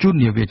បានបញ្ជូន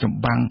នាវាចម្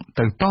បាំង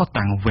ទៅត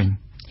តាំងវិញ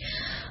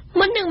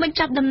មុននឹងបញ្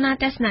ចប់ដំណើរ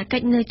ទស្សនកិ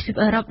ច្ចនៅទ្វីប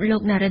អឺរ៉ុបលោ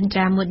ក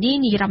Narendra Modi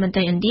នាយរដ្ឋមន្ត្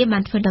រីឥណ្ឌាបា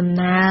នធ្វើដំ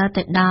ណើរ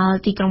ទៅដល់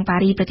ទីក្រុងប៉ា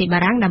រីសប្រទេសបា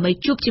រាំងដើម្បី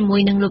ជួបជាមួយ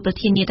នឹងលោកប្រ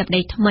ធានាធិប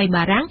តីថ្មី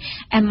បារាំង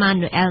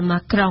Emmanuel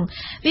Macron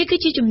វាគឺ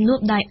ជាជំនួប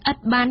ដែលឥត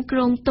បានគ្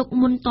រោងទុក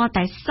មុនត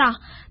តែសោះ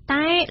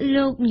តែ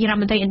លោកនាយរដ្ឋ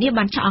មន្ត្រីឥណ្ឌា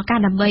បានឆក់ឱកាស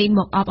ដើម្បីម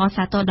កអបអរ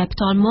សាទរដោយផ្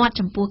ទាល់មាត់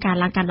ចំពោះការ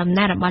ឡើងកាន់តំ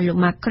ណែងរបស់លោក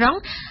Macron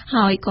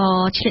ហើយក៏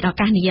ឆ្លៀតឱ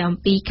កាសនិយាយអំ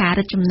ពីការ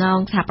រឹតចំណង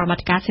សហប្រតិប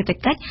ត្តិការសេដ្ឋ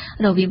កិច្ច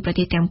រវាងប្រ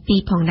ទេសទាំងពីរ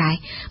ផងដែរ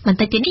បន្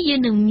តិចទៀតនេះយើ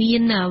ងនឹងមា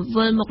ន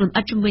វិលមកលម្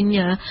អិតជំវិញ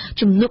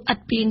ជំនួបឥត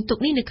ព្រៀងទុក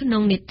នេះនៅក្នុ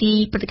ងនេតិ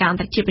ព្រឹត្តិការណ៍អន្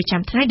តរជាតិប្រ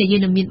ចាំថ្ងៃដែលយើ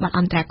ងនឹងមានបទ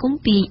អន្តរាគមន៍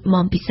ពី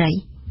មុំពិសី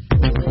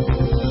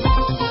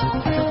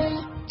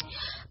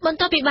បន្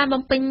ទាប់ពីបាន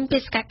បំពេញបេ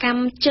សកកម្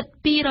មជិត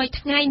200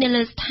ថ្ងៃនៅ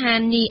លើស្ថា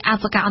នីយ៍អ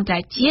វកាសអន្តរ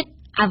ជាតិ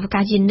អវកា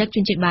សយានិកជ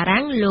នជាតិបា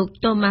រាំងលោក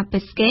Thomas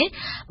Pesquet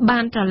បា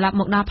នត្រឡប់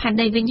មកដល់ផែន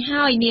ដីវិញ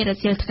ហើយនារ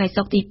សៀលថ្ងៃ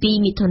សុក្រទី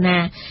 2 មិថុនា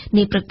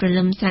នាព្រឹកព្រ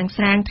លឹមស្រាង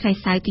ៗថ្ងៃ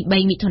សៅរ៍ទី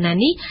 3 មិថុនា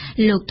នេះ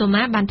លោក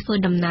Thomas បានធ្វើ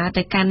ដំណើរ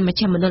ទៅកាន់មជ្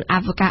ឈមណ្ឌលអ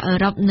វកាសអឺ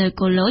រ៉ុបនៅ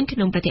កូឡូញក្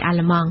នុងប្រទេសអាល្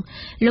លឺម៉ង់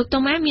លោក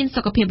Thomas មាន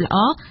សុខភាពល្អ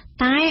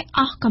តែអ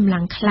ស់កម្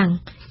លាំងខ្លាំង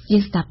យើ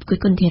ងស្ដាប់គួយ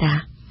គុនធីរ៉ា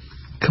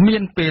គ្មា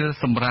នពេល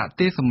សម្រាប់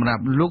ទេសម្រា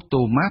ប់លោក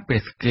Thomas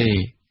Pesquet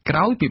ក្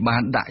រោយពីបា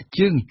នដាក់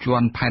ជើងជ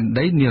ន់ផែន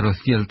ដីនារ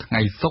សៀលថ្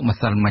ងៃសុក្រម្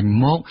សិលមិញ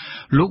មក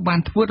លោកបាន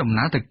ធ្វើដំ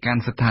ណើរទៅកា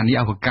ន់ស្ថានីយ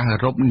អវកាសអឺ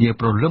រ៉ុបនា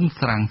ព្រលឹម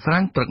ស្រាងៗ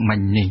ព្រឹកមិ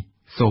ញនេះ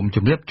សូមជ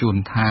ម្រាបជូន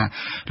ថា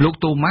លោក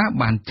Thomas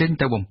បានចេញ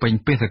ទៅបំពេញ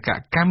បេសក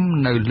កម្ម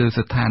នៅលើ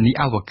ស្ថានីយ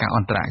អវកាសអ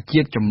ន្តរ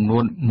ជាតិចំនួ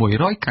ន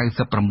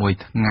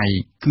196ថ្ងៃ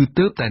គឺ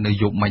ទើបតែនៅ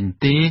យប់មិញ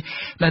ទេ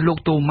ដែលលោក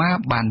Thomas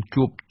បាន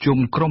ជួបជុំ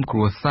ក្រុមគ្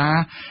រួសារ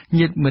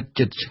ញាតិមិត្ត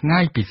ជិតឆ្ងា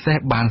យពិសេស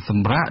បានស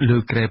ម្រាកលើ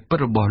គ្រែពិត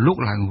របស់លោក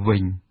ឡើងវិ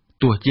ញ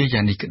ទោះជា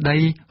យ៉ាងនេះក្តី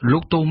លោ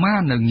ក Thomas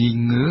នៅងី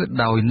ងើ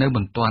ដោយនៅ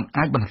មិនទាន់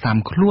អាចបន្សាំ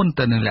ខ្លួន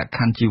ទៅនឹងលក្ខខ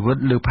ណ្ឌជីវិត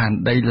លើផែន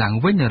ដីឡើង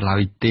វិញនៅឡើ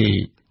យទេ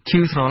ឈឺ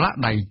ស្រឡាក់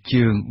ដៃ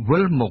ជើងវិ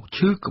លមក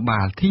ឈឺក្បា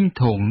លធីង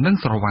ធងនិង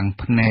ស្រវាំង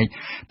ភ្នែក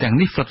ទាំង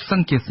នេះសុទ្ធសឹ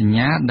ងជាសញ្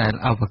ញាដែល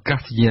អវកាស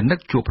យានិក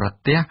ជួបប្រ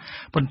ទះ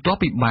បន្ទាប់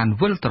ពីបាន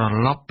វិលត្រ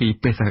ឡប់ពី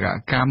បេសក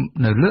កម្ម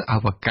នៅលើអ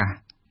វកាស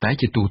តែ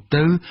ជាទូ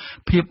ទៅ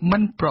ភាពមិ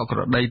នប្រក្រ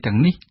តីទាំង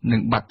នេះនឹ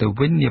ងបាត់ទៅ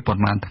វិញនាប៉ុ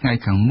ន្មានថ្ងៃ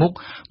ខាងមុខ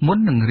មុន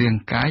នឹងរាង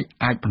កាយ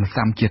អាចបន្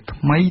សាំជា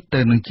ថ្មីទៅ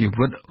នឹងជី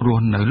វិតរ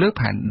ស់នៅលើ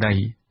ផែនដី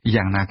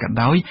យ៉ាងណាក៏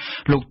ដោយ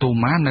លោក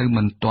Thomas នៅ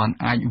មិនទាន់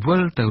អាចវិ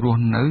លទៅរ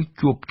ស់នៅ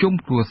ជួបជុំ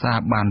គ្រួសារ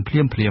បានភ្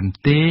លាម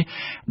ទេ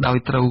ដោយ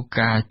ត្រូវ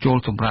ការចូល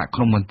សម្រាកក្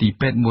នុងមន្ទីរ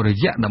ពេទ្យមួយរ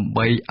យៈដើម្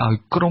បីឲ្យ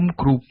ក្រុម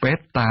គ្រូពេទ្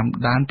យតាម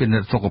ដានពិនិ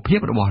ត្យសុខភាព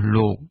របស់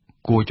លោក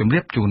គួរជម្រា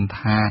បជូន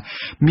ថា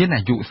មាន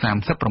អាយុ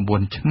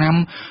39ឆ្នាំ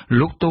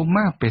លោក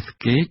Thomas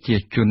Pesquet ជា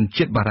ជន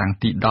ជាតិបារាំង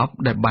ទី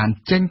10ដែលបាន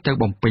ចេញទៅ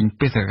បំពេញ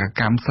បេសក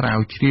កម្មស្រាវ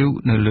ជ្រាវ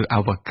នៅលើអ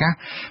វកាស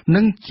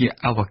និងជា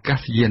អវកាស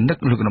យានិក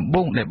លើកដំ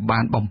បូងដែលបា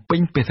នបំពេ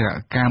ញបេសក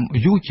កម្ម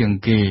យូរជាង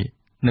គេ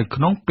នៅក្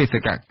នុងបេស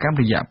កកម្ម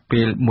រយៈ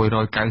ពេល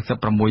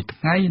196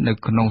ថ្ងៃនៅ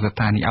ក្នុងស្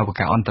ថានីយអវ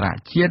កាសអន្តរ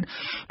ជាតិ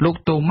លោក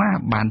Thomas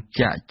បាន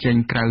ចាក់ចេញ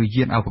ក្រៅ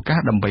យានអវកាស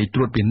ដើម្បីត្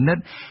រួតពិនិត្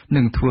យ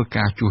និងធ្វើ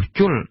ការជួស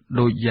ជុល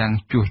ដោយយ៉ាង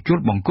ជួសជុល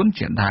បង្គន់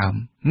ជាដើម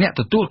អ្នក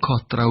ទទួលខុស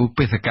ត្រូវ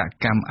បេសក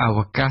កម្មអវ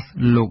កាស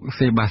លោក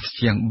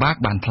Sebastian Bach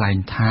បានថ្លែង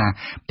ថា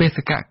បេស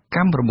កក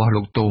ម្មរបស់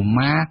លោក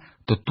Thomas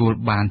ទទួល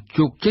បាន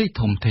ជោគជ័យ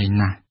ធំធេង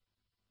ណាស់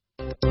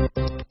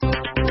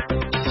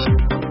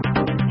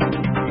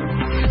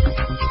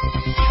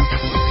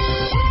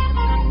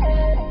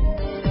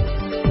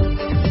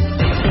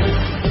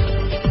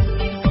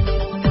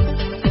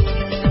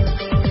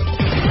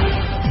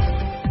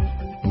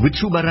វិទ្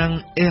យុបារាំង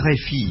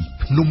RFI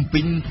ភ្នំ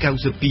ពេញ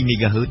92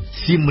 MHz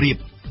សៀមរាប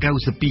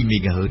92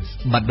 MHz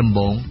បាត់ដំប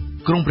ង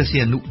ក្រុងព្រះសី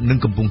ហនុនិង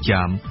កំពង់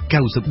ចាម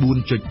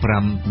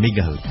 94.5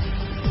 MHz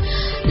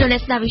លោកអ្ន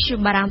កស្ដាប់វិទ្យុ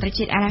បារាំងប្រជា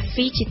ជាតិ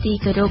RFI ជាទី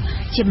គោរព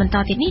ជាបន្ត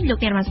ទៀតនេះលោក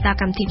អ្នកបានស្ដាប់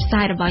កម្មវិធីផ្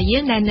សាយរបស់យើ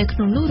ងដែលនៅក្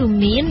នុងនោះរួម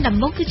មានដំ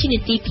បូងគឺជានី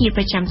តិភាព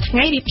ប្រចាំថ្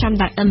ងៃរៀបចំ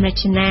ដោយអឹមរ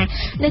ចនា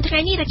នៅថ្ងៃ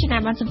នេះរចនា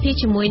បានសម្ភាស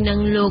ជាមួយនឹង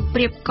លោកព្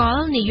រៀបកុល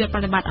នាយកប្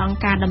រតិបត្តិអង្គ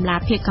ការដំឡា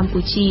ភិបកម្ពុ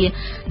ជា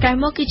ក្រោយ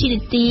មកគឺជានី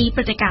តិព្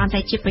រឹត្តិការណ៍អន្ត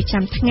រជាតិប្រ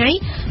ចាំថ្ងៃ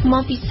ម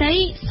កពិសេស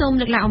សូម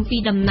លើកឡើងអំពី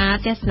ដំណើរ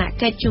ទស្សន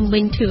កិច្ចជុំវិ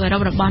ញទ្វីបអឺរ៉ុ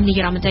បរបស់នាយ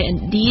ករដ្ឋមន្ត្រីឥ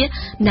ណ្ឌា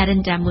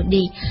Narendra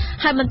Modi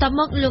ហើយបន្តម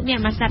កលោកអ្នក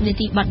បានស្ដាប់នី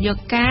តិបទយក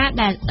ការ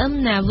ដែលអឹម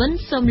ណាវិន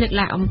សូមលើក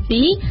ឡើងអំ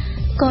ពី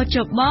កោច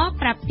ប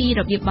ប្រាប់ពី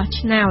របៀបបោះ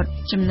ឆ្នោត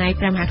ចំណាយ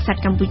ព្រះមហាក្សត្រ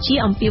កម្ពុជា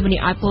អំពីវិនិ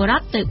យោគឲ្យពលរ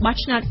ដ្ឋទៅបោះ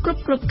ឆ្នោតគ្រ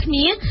ប់គ្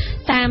នា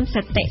តាមស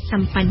តិស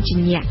ម្បញ្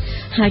ញៈ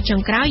ហើយចុង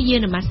ក្រោយយើង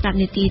នឹងមកស្ដាប់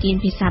នីតិរៀន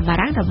ភាសាបា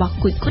រាំងរបស់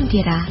គួយគុន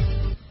ធីរ៉ា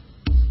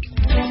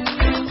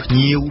ភ្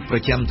ញៀវប្រ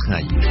ចាំថ្ងៃ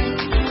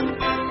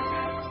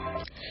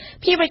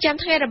ភាពប្រចាំ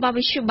ថ្ងៃរបស់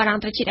វិទ្យុបារាំង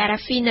ប្រជាជាតិ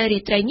RFI នៅរា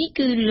ត្រីនេះ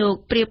គឺលោក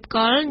ព្រៀប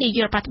កុលនាយ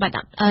កប្រតិបត្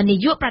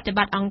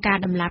តិអង្គការ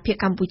ដំឡាភិប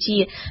កម្ពុជា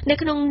នៅ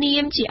ក្នុងនា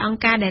មជាអង្គ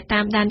ការដែលតា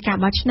មដានការ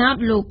បោះឆ្នោត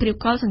លោកព្រៀប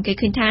កុលសង្កេត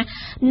ឃើញថា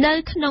នៅ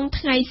ក្នុង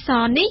ថ្ងៃស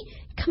នេះ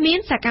គ្មាន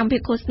សកម្មភា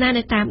ពឃោសនា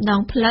នៅតាមដ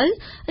ងផ្លូវ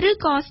ឬ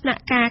ក៏ស្នា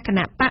ក់ការគ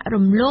ណៈបក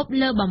រំលោភ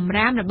លើបំ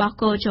រាមរបស់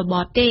កោចប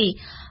ទេ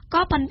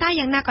ក៏ប៉ុន្តែ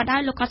យ៉ាងណាក៏ដោ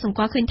យលោកក៏សម្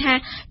គាល់ឃើញថា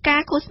កា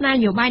រឃោសនាន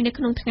យោបាយនៅ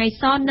ក្នុងថ្ងៃ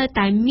សនៅ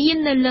តែមាន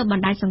នៅលើប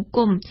ណ្ដាញសង្គ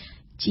ម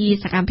ជា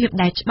សកម្មភាព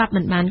ដែលច្បាប់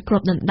មិនបានគ្រ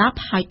បដណ្ដប់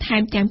ហើយថែ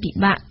មទាំងពិ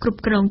បាកគ្រប់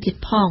គ្រងទៀត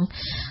ផង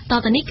ត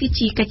ទៅនេះគឺ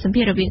ជាកិច្ចសម្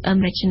ភាសន៍រវាងអឹម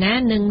រចនា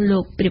និងលោ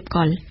កព្រៀប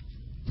កុល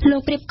លោ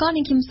កព្រៀបកុល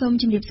នឹងខ្ញុំសូម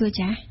ជម្រាបសួរ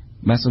ចា៎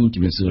បាទសូមជ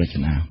ម្រាបសួររច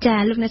នាចា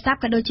លោកអ្នកស្ដាប់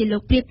ក៏ដូចជាលោ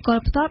កព្រៀបកុល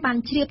ផ្ទាល់បាន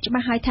ជ្រាបច្បា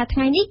ស់ហើយថាថ្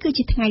ងៃនេះគឺ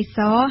ជាថ្ងៃស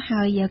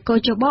ហើយកោ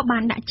ចបបា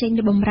នដាក់ចេញ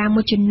នូវបំរាម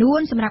មួយចំនួន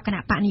សម្រាប់គ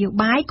ណៈបកនយោ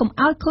បាយកុំ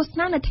ឲ្យឃោស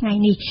នានៅថ្ងៃ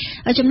នេះ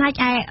ចំណែក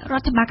ឯរ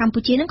ដ្ឋបាលកម្ពុ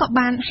ជានឹងក៏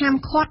បានហាម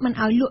ឃាត់មិន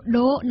ឲ្យលក់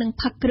ដូរនិង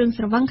ផឹកគ្រឿង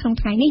ស្រវឹងក្នុង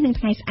ថ្ងៃនេះនិង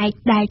ថ្ងៃស្អែក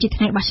ដែលជា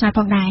ថ្ងៃបោះឆ្នោតផ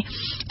ងដែរ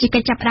ជាកិ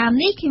ច្ចចាប់ផ្ដើម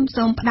នេះខ្ញុំ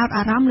សូមផ្ដោត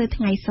អារម្មណ៍លើ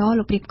ថ្ងៃស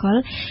លោកព្រៀបកុល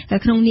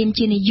ក្នុងនាម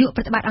ជានាយក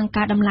ប្រតិបត្តិអង្គ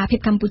ការដំឡាភិប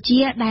កម្ពុជា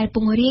ដែលព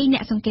ង្រាយអ្ន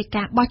កសង្កេត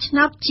ការបោះឆ្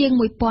នោតជាង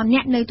 1000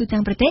 នាក់នៅទូទាំ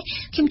ងប្រទេស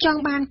ខ្ញុំចង់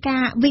បានកា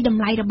រវិត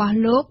ម្លៃរបស់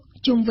លោក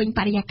ជុំវិញប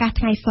រិយាកាស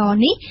ថ្ងៃស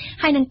នេះ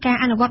ហើយនឹងការ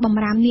អនុវត្តបំ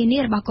រាមនានា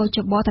របស់កោច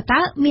បតើ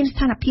មានស្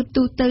ថានភាព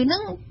ទូទៅនឹ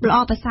ងល្អ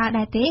ប្រសើរ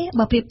ដែរទេ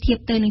បើប្រៀបធៀប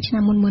ទៅនឹងឆ្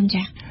នាំមុន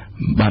ចា៎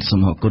បាទសូម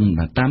អរគុណ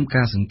តាម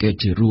ការសង្កេត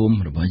ជារួម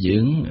របស់យើ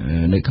ង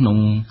នៅក្នុង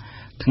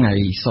ថ្ងៃ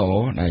ស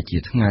ដែលជា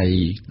ថ្ងៃ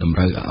តម្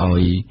រូវ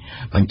ឲ្យ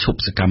បញ្ឈប់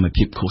សកម្ម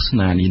ភាពឃោស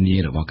នានានា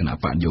របស់គណៈ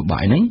បកនយោបា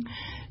យហ្នឹង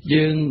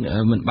យើង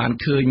មិនបាន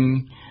ឃើញ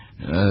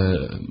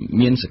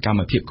មានសកម្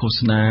មភាពឃោស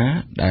នា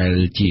ដែល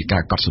ជាកា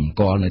រកត់សម្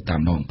គាល់នៅតា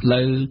មដងផ្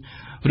លូវ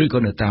ឬក៏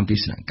នៅតាមទ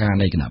ស្សនការ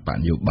នៃគណៈបកន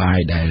យោបាយ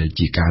ដែល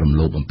ជាការរំ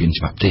លោភបំពាន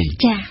ច្បាប់ទេ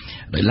ចា៎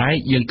ដោយឡែក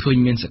យើងឃើញ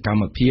មានសក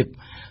ម្មភាព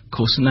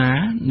ឃោសនា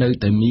នៅ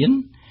តែមាន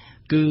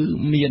គឺ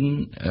មាន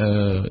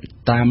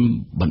តាម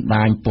បណ្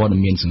ដាញព័ត៌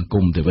មានសង្គ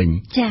មទៅវិញ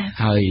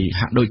ហើយ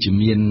ហាក់ដូចជា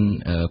មាន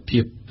ភា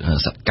ព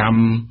សកម្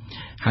ម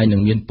ហើយនឹ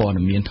ងមានព័ត៌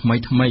មានថ្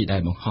មីដែ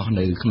លបង្ហោះ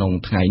នៅក្នុង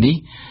ថ្ងៃនេះ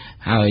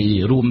ហើយ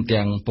រួម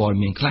ទាំងព័ត៌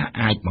មានខ្លះ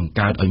អាចបង្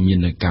កើតឲ្យមាន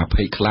ការ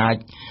ភ័យខ្លាច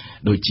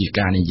ដូចជា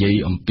ការនិយាយ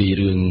អំពី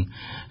រឿង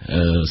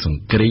ស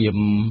ង្គ្រាម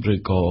ឬ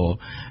ក៏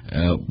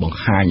បង្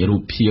ហាញរូ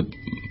បភាព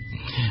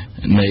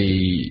នៃ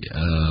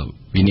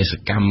វិនាស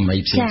កម្មនៃ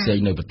ផ្សេង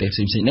ៗនៅប្រទេសផ្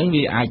សេងៗហ្នឹង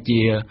វាអាច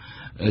ជា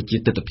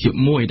ទស្សនវិជ្ជា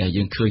មួយដែល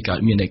យើងឃើញកើត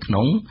មាននៅក្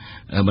នុង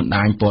បណ្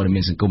ដាញព័ត៌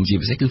មានសង្គមជា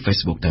ពិសេសគឺ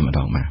Facebook តែម្ដ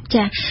ងបាទ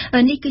ចា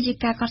នេះគឺជា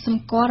ការកត់ស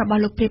ម្គាល់រប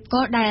ស់លោកព្រៀបក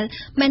លដែល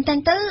មែនតើ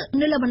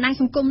នៅលើបណ្ដាញ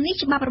សង្គមនេះ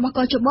ច្បាប់របស់ក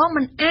ជប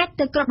មិនអាច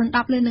ទៅគ្របដណ្ដ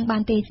ប់លើនឹងបា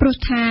នទេព្រោះ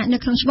ថានៅ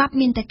ក្នុងច្បាប់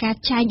មានតែការ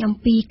ចែងអំ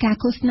ពីការ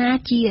ឃោសនា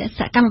ជាស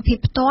កម្មភាព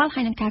ផ្ទាល់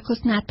ហើយនឹងការឃោ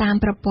សនាតាម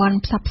ប្រព័ន្ធ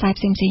ផ្សព្វផ្សាយ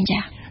ផ្សេងៗចា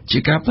ជា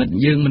ការពិត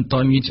យើងមិនទា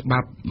ន់មានច្បា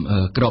ប់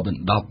គ្របដ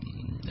ណ្ដប់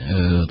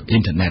អ៊ី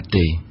នធឺណិត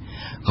ទេ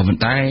ក៏ប៉ុ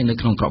ន្តែនៅ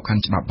ក្នុងក្របខ័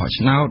ណ្ឌច្បាប់បោះ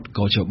ឆ្នោត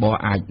ក៏ជប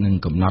អាចនឹង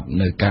កំណត់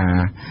នៅការ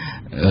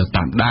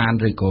តាមដាន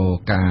ឬក៏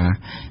ការ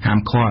ហាម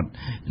ឃាត់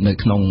នៅ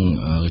ក្នុង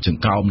ច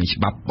ង្កោមនៃច្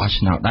បាប់បោះ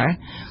ឆ្នោតដែរ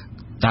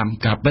តាម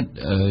ការពិត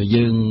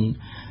យើង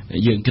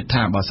គិត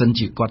ថាបើសិន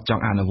ជាគាត់ច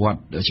ង់អនុវត្ត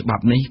ច្បា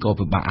ប់នេះក៏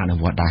ពិបាកអនុ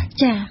វត្តដែរ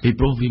ពី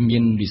ព្រោះវាមា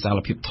នវិសាល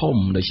ភាពធំ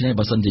ដូច្នេះ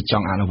បើសិនជាច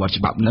ង់អនុវត្ត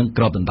ច្បាប់នឹង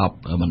គ្របដណ្ដប់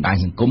បណ្ដាញ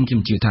សង្គមខ្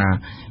ញុំជឿថា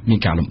មាន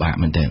ការលំបាក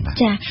មែនទែនបាទ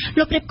ចា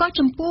លោកព្រៀបក៏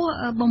ចំពោះ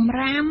បំ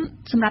រាម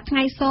សម្រាប់ថ្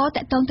ងៃសតក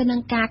តងទៅនឹ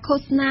ងការឃោ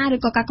សនាឬ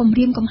ក៏ការគំ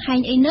រាមកំហែង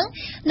អីហ្នឹង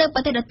នៅប្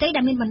រទេសដទៃ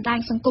ដែលមានបណ្ដាញ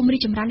សង្គមរី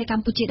កចម្រើននៅក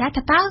ម្ពុជាដែរ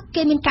តើ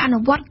គេមានការអ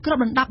នុវត្តគ្រ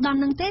បដណ្ដប់ដល់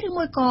ហ្នឹងទេឬ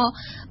មួយក៏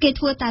គេ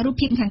ធ្វើតែរូប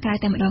ភាពខាងក្រៅ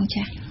តែម្ដង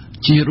ចា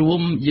ជារួ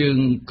មយើង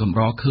កម្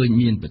រឃើញ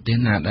មានប្រទេស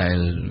ណាដែល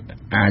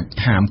អាច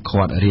ហាម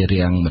ឃាត់រា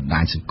រាំងបណ្ដា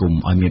ញសង្គម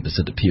ឲ្យមានប្រ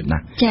សិទ្ធភាពណា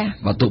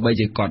បើទោះបី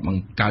ជាគាត់ប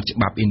ង្កើតច្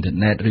បាប់អ៊ីនធឺ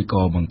ណិតឬ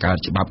ក៏បង្កើត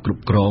ច្បាប់គ្រ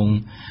ប់គ្រង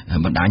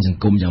បណ្ដាញស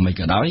ង្គមយ៉ាងម៉េច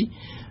ក៏ដោយ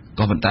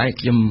ក៏ប៉ុន្តែ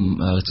ខ្ញុំ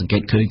សង្កេ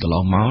តឃើញកន្ល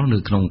ងមកនៅ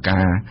ក្នុង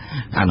ការ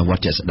អនុវត្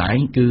តជាក់ស្ដែង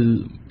គឺ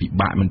ពិ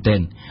បាកមែនទែន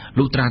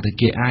លុះត្រាតែ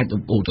គេអាច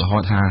ឧទាហ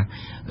រណ៍ថា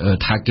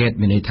target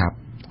មានន័យថា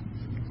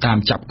តាម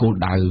ចាប់គោល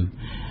ដៅ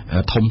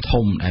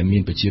ធំដែលមា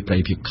នប្រជាប្រិ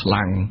យភាពខ្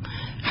លាំង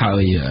ហើ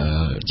យ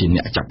ជាអ្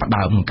នកចាប់ផ្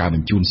ដើមក្នុងការប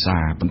ញ្ជូនសា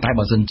រប៉ុន្តែ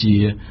បើសិនជា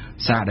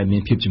សារដែលមា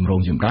នភាពចម្រូង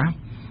ចម្រាស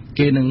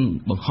គេនឹង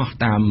បង្ហោះ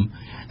តាម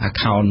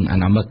account អ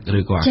នាមិក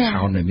ឬក៏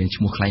account ដែលមាន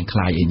ឈ្មោះคล้า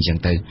ยៗអីចឹង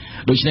ទៅ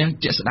ដូច្នេះ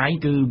ជាក់ស្ដែង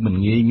គឺមិន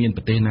ងាយមាន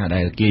ប្រទេសណា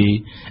ដែលគេ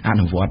អ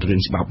នុវត្តរឿ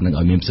ងច្បាប់នឹង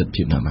ឲ្យមានប្រសិទ្ធ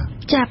ភាពណាបាទ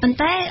ចាប៉ុន្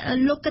តែ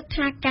លោកគិត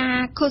ថាការ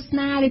ឃោស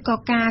នាឬក៏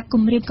ការ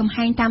គំរាមកំ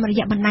ហែងតាមរ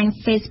យៈបណ្ដាញ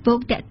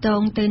Facebook តាក់ទ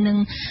ងទៅនឹង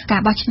កា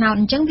របោះឆ្នោត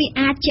អញ្ចឹងវា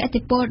អាចជះឥទ្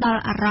ធិពលដ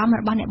ល់អារម្មណ៍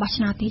របស់អ្នកបោះ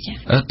ឆ្នោតទេចា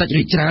តិច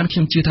រីកច្រើនខ្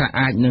ញុំជឿថា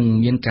អាចនឹង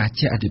មានការ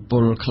ជះឥទ្ធិព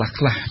លខ្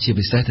លះជា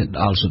ពិសេសទៅ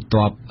ដល់ស្រ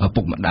ទាប់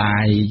ពុកម្ដា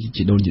យ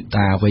ជីដូនជី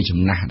តាវ័យចំ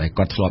ណាស់ដែល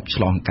គាត់ធ្លាប់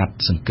ឆ្លងកាត់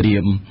សង្គ្រា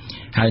ម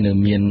ហើយនៅ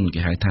មាន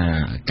គេហៅថា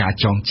ការ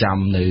ចងចាំ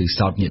នៅ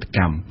សោកនាដក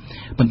ម្ម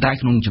ប៉ុន្តែ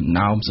ក្នុងចំ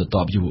ណោមស្រ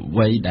ទាប់យុវ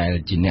វ័យដែល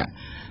ជាអ្នក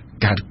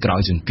កើតក្រោ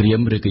យសង្គ្រាម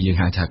ឬក៏យើង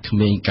ហៅថាក្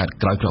មេងកើត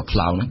ក្រោយក្រផ្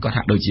លោងហ្នឹងគាត់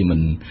ហាក់ដូចជាមិន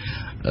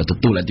ទ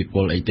ទួលឥទ្ធិព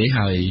លអីទេ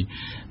ហើយ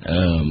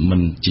មិ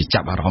នជាចា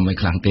ប់អារម្មណ៍អី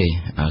ខ្លាំងទេ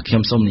ខ្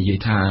ញុំសូមនិយាយ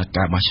ថា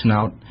ការបោះឆ្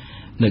នោត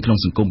នៅក្នុង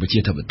សង្គមប្រជា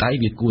ធិបតេយ្យ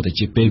វាគួរតែ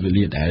ជាពេលវេ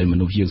លាដែលម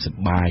នុស្សយើងស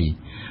ប្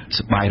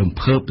បាយរំ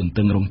ភើបទន្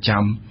ទឹងរង់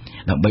ចាំ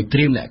ដើម្បីត្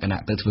រៀមលក្ខ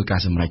ណៈទៅធ្វើការ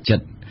សម្រេចចិ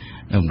ត្ត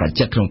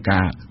ក្នុងកា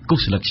រគូស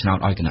ស្លឹកឆ្នោត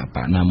ឲ្យគណៈប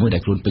កណាមួយដែ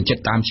លខ្លួនពេញចិត្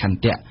តតាមឆន្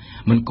ទៈ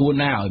មិនគួរ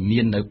ណាឲ្យ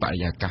មាននៅបរិ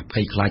យាកាសភ័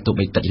យខ្លាចទៅ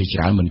បីតិចឬច្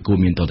រើនមិនគួរ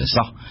មានទៅតែ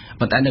សោះ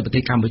ប៉ុន្តែនៅប្រទេ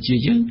សកម្ពុជា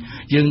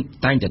យើង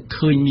តែងតែ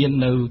ឃើញមាន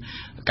នៅ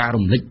ការ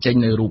រំលេចចេញ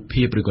នៅរូប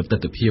ភាពឬក៏ទស្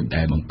សនវិជ្ជា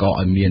ដែលបង្ក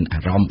ឲ្យមានអា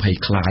រម្មណ៍ភ័យ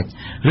ខ្លាច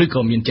ឬក៏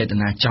មានចេត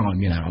នាចង់ឲ្យ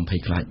មានអារម្មណ៍ភ័យ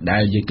ខ្លាចដែ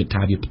លយើងគិត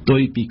ថាវាផ្ទុ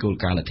យពីគោល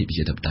ការណ៍លទ្ធិប្រ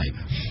ជាធិបតេយ្យ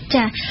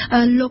ចា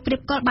លោកព្រៀ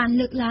បក៏បាន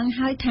លើកឡើង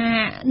ហើយថា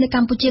នៅក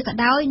ម្ពុជាក៏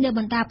ដោយនៅប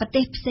ណ្ដាប្រ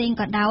ទេសផ្សេង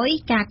ក៏ដោយ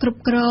ការគ្រប់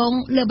គ្រង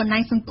លើបណ្ដា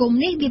ញសង្គម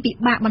នេះវាពិ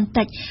បាកបន្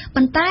តិច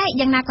ប៉ុន្តែ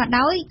យ៉ាងណាក៏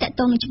ដោយតើ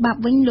តើនឹងច្បាប់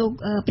វិញលោក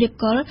ព្រៀប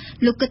កល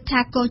លោកគិតថា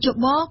កោជ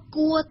ប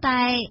គួរ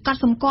តែកត់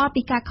សម្គាល់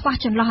ពីការខ្វះ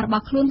ចន្លោះរប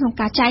ស់ខ្លួនក្នុង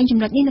ការចែងចំ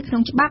ណុចនេះនៅក្នុ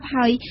ងច្បាប់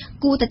ហើយ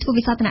គួរតែធ្វើ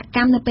វិសោធនក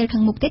ម្មនៅពេលខា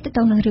ងមុខទេ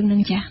ទៅនឹងរឿងនឹ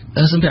ងចា៎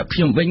សម្រាប់ខ្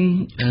ញុំវិញ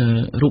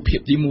រូបភាព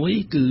ទី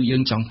1គឺយើ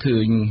ងចង់ឃើ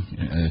ញ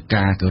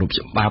ការគោរព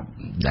ច្បាប់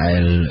ដែ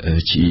ល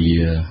ជា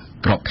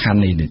ក្របខ័ណ្ឌ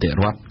នៃនីតិ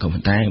រដ្ឋក៏ប៉ុ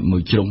ន្តែមួ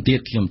យជ្រុងទៀត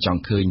ខ្ញុំចង់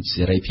ឃើញ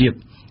សេរីភាព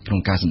ក្នុង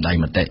ការសម្ដែង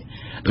មតិ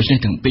ដូច្នេះ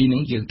ទាំងពីរហ្នឹ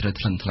ងយើងត្រូវ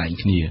ថ្លឹងថ្លែង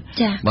គ្នា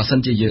បើសិន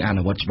ជាយើងអ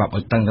នុវត្តច្បាប់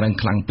ឲ្យតឹងរ៉ឹង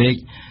ខ្លាំងពេក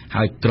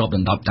ហើយគ្របដ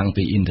ណ្ដប់តាំង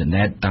ពីអ៊ីនធឺ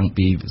ណិតតាំង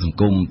ពីសង្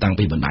គមតាំង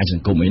ពីបណ្ដាញស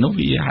ង្គមអីនោះ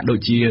វាហាក់ដូច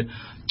ជា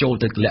ចូល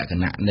ទៅលក្ខ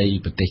ណៈនៃ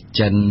ប្រទេស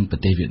ចិនប្រ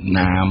ទេសវៀត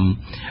ណាម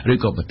ឬ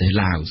ក៏ប្រទេស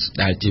ឡាវ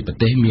ដែលជាប្រ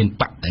ទេសមាន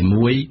បកតែ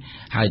មួយ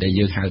ហើយដែល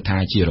យើងហៅថា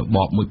ជារប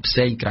បមួយផ្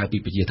សេងក្រៅពី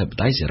ប្រជាធិប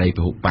តេយ្យសេរីព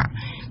ហុបក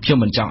ខ្ញុំ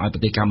មិនចង់ឲ្យប្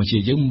រទេសកម្ពុជា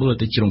យើងមើល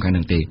ទៅជ្រុងខាងហ្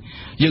នឹងទេ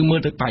យើងមើល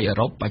ទៅប៉ៃអឺ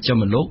រ៉ុបបច្ចិម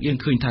លោកយើង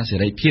ឃើញថាសេ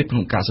រីភាពក្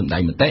នុងការសម្ដែ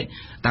ងមតិ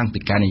តាំងពី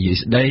ការនិយាយ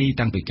ស្ដី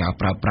តាំងពីការ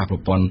ប្រើប្រាស់ប្រ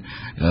ព័ន្ធ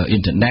អ៊ី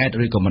នធឺណិត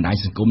ឬក៏បណ្ដាញ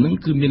សង្គមហ្នឹង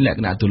គឺមានលក្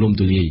ខណៈទូលំ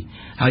ទូលាយ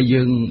ហើយ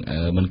យើង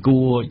មិនគួ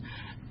រ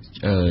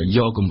យ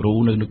កគំរូ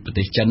នៅប្រ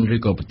ទេសចិនឬ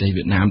ក៏ប្រទេស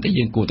វៀតណាមទេ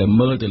យើងគួរតែ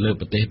មើលទៅលើ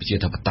ប្រទេសប្រជា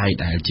ធិបតេយ្យ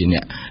ដែលជាអ្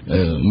នក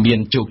មាន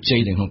ជោគជ័យ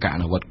ក្នុងការអ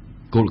នុវត្ត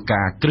គោល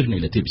ការណ៍គ្រឹះនៃ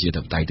លទ្ធិប្រជា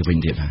ធិបតេយ្យទៅវិញ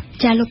ទៀតបាទ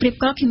ចាលោកព្រៀប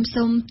គាត់ខ្ញុំ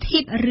សូមធី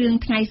បរឿង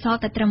ថ្ងៃស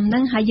តែត្រឹមហ្នឹ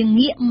ងហើយយើង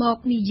ងាកមក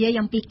និយាយ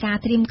អំពីការ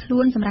ត្រៀមខ្លួ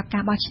នសម្រាប់កា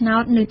របោះឆ្នោ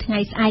តនៅថ្ងៃ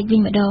ស្អែកវិ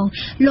ញម្ដង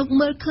លោក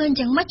មើលឃើញ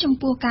យ៉ាងម៉េចចំ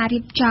ពោះការរៀ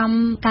បចំ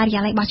ការិ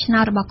យាល័យបោះឆ្នោ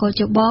តរបស់កោ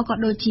ជបក៏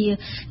ដូចជា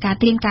ការ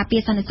ត្រៀមការពា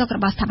រសន្តិសុខរ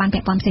បស់ស្ថាប័នពា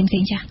ក់ព័ន្ធផ្សេងៗ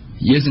ចា៎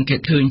យើងសង្កេត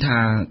ឃើញថា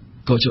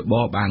កោជប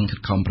បានខិត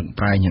ខំប្រឹង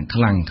ប្រែងយ៉ាង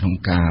ខ្លាំងក្នុង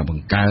ការប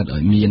ង្កើតឲ្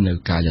យមាននៅ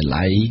ការិយា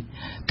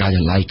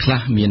ល័យខ្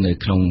លះមាននៅ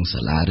ក្នុង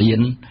សាលារៀ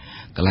ន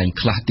កន្លែង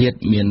ខ្លះទៀត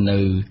មាននៅ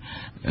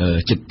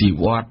ចិត្តទី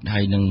វត្ត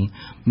ហើយនឹង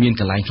មាន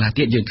កន្លែងខ្លះ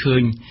ទៀតយើងឃើ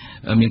ញ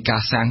មានកា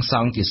រសាងស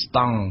ង់ជាស្ត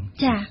ង់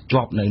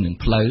ជាប់នៅនឹង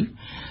ផ្លូវ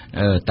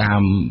តា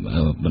ម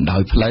បណ្ដោ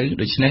យផ្លូវ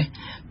ដូច្នេះ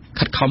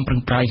ខិតខំប្រឹ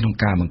ងប្រែងក្នុង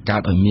ការបង្កើ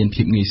តឲ្យមាន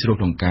ភាពងាយស្រួល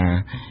ក្នុងការ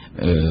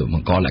ប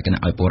ង្កលក្ខណៈ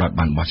ឲ្យពលរដ្ឋ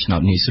បានបោះឆ្នោ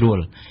តងាយស្រួល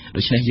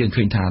ដូច្នេះយើង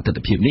ឃើញថាទស្សន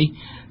វិជ្ជានេះ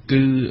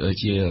គឺ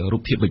ជារូ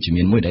បភាពវិជ្ជ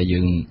មានមួយដែលយើ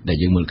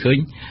ងមើលឃើញ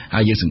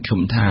ហើយយើងសង្ឃឹម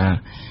ថា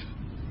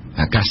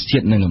អាកាសធា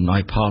តុនឹងអំណោ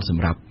យផលស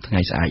ម្រាប់ថ្ងៃ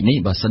ស្អែកនេះ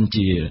បើសិន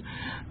ជា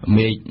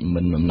មេឃ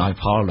មិនអំណោយ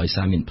ផលដោយ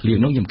សារមានភ្លៀង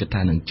នោះខ្ញុំគិត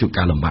ថានឹងជួប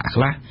ការលំបាក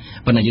ខ្លះ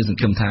ប៉ុន្តែយើងស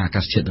ង្ឃឹមថាអា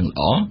កាសធាតុនឹងល្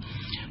អ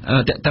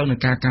តើតើនឹង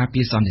ការការ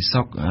ពារសន្តិ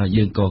សុខ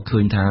យើងក៏ឃើ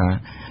ញថា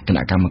គ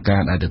ណៈកម្មកា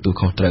រដែលទទួល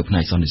ខុសត្រូវផ្នែ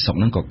កសន្តិសុខ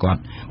ហ្នឹងក៏គា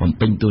ត់បំ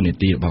ពេញតួនា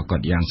ទីរបស់គា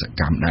ត់យ៉ាងស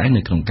កម្មដែរ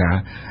នៅក្នុងការ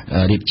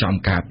រៀបចំ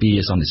ការពារ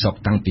សន្តិសុខ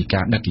តាំងពី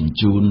ការដឹកជញ្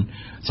ជូន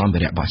សម្ភា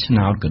រៈបោះឆ្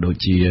នោតក៏ដូច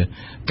ជា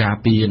ការ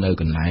ពារនៅ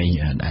កន្លែង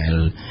ដែល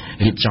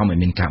រៀបចំឲ្យ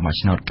មានការបោះ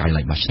ឆ្នោតការិយា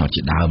ល័យបោះឆ្នោត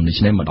ជាដើមដូ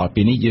ច្នេះមកដល់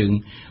ពេលនេះយើង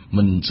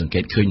មិនសង្កេ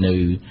តឃើញនៅ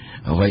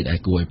អ្វីដែល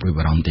គួរឲ្យព្រួយ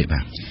បារម្ភទេបា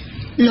ទ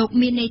លោក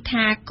មានន័យ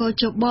ថាកោ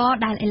ជប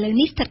ដែលឥឡូវ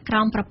នេះស្ថិតក្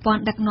រោមប្រព័ន្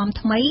ធដឹកនាំ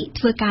ថ្មី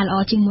ធ្វើការល្អ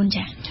ជាងមុន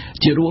ចា៎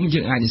ជារួមយើ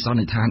ងអាចសន្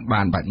និដ្ឋាន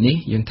បានបែបនេះ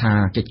យើងថា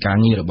កិច្ចការ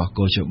ងាររបស់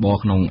កោជប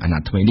ក្នុងអាណ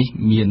ត្តិថ្មីនេះ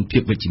មានភា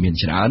ពវិជ្ជមាន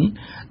ច្រើន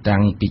តាំ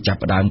ងពីចាប់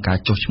ផ្ដើមការ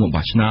ចុះឈ្មោះ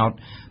បោះឆ្នោត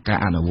ការ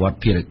អនុវត្ត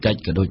ភារកិច្ច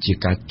ក៏ដូចជា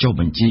ការចុះ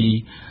បញ្ជី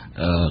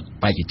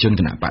បេក្ខជន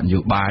គណៈបកនយោ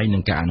បាយនិ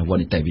ងការអនុវត្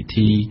តនីតិវិ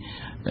ធី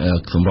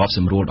សម្របស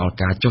ម្រួលដល់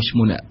ការចុះឈ្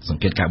មោះអ្នកស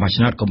ង្កេតការបោះ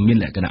ឆ្នោតក៏មាន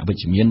លក្ខណៈវិ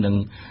ជ្ជមាននិង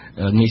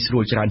ងាយស្រួ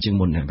លច្រើនជាង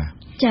មុនដែរបាទ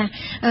ចា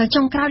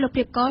ចុងក្រោយលោកព្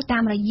រៀបកលតា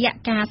មរយៈ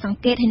ការសង្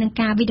កេតហើយនឹង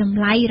ការវិតម្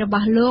លៃរប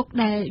ស់លោក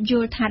ដែលយ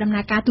ល់ថាដំ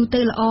ណើរការទូទៅ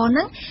ល្អហ្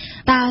នឹង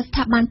តើស្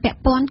ថាប័នពាក់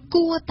ព័ន្ធ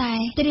គួរតែ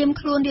ត្រៀម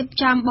ខ្លួនរៀប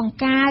ចំបង្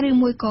ការឬ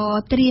មួយក៏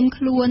ត្រៀម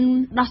ខ្លួន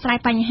ដោះស្រាយ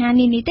បញ្ហា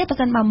នេះទេប្រ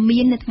សិនបើមា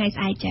ននៅថ្ងៃ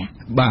ស្អែកចា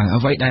បាទ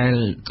អ្វីដែល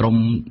ក្រម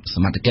ស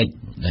មត្ថកិច្ច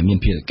ដែលមាន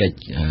ភារកិច្ច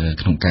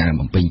ក្នុងការ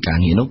បំពេញការ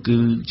ងារនោះគឺ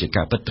ជា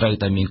ការពិតត្រូវ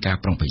តែមានការ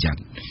ប្រុងប្រយ័ត្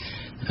ន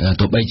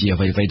ទោះបីជាអ្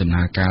វីដំ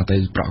ណើរការទៅ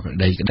ប្រក្រ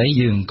តីក្តី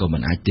យើងក៏មិ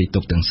នអាចទាយទុ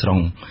កទាំងស្រុង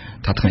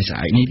ថាថ្ងៃស្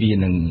អែកនេះវា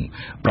នឹង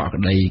ប្រក្រ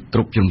តីគ្រ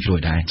ប់ជ្រុងជ្រោយ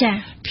ដែរ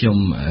ខ្ញុំ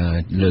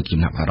លើកចំ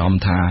ណាប់អារម្ម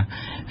ណ៍ថា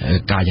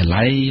ការិយា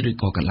ល័យឬ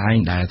ក៏កន្លែង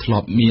ដែលធ្លា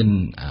ប់មាន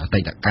អ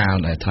តីតកាល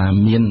ដែលថា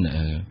មាន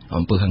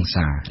អំពើហិង្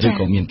សាឬ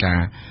ក៏មានការ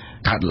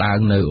កើតឡើង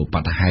នៅឧប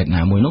ទ្ទហេតុ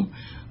ណាមួយនោះ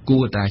គួ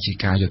រតែជា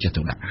ការយកចិត្ត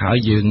ទុកដាក់ហើយ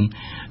យើង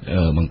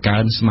បង្កើ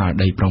នស្មារ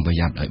តីប្រុងប្រ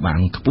យ័ត្នឲ្យបាន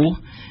ខ្ពស់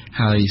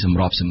ហើយសម្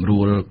របសម្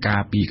រួលកា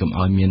រពីកុំ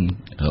ឲ្យមាន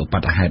ឧប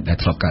ទ្ទហេតុដែល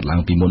ធ្លាប់កើតឡើ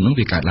ងពីមុននោះ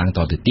វាកើតឡើងត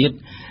ទៅទៀត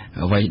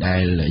អ្វីដែ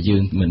លយើ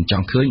ងមិនច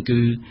ង់ឃើញគឺ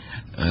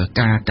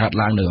ការកើត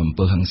ឡើងនៅអំ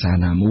ពើហិង្សា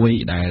ណាមួយ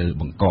ដែល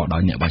បង្កដោ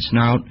យអ្នកបោះឆ្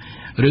នោត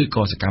ឬ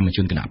ក៏សកម្មជ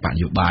នគណៈបកន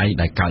យោបាយ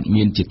ដែលកើត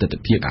មានជាទស្សនវិ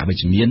ជ្ជាអវិជ្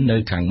ជមាននៅ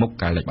ខាងមុខ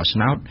ការលេខបោះឆ្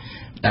នោត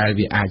ដែល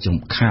វាអាចរំ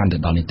ខានទៅ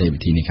ដល់នីតិវិ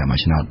ធីនៃការបោះ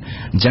ឆ្នោត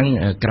អញ្ចឹង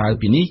ក្រៅ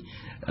ពីនេះ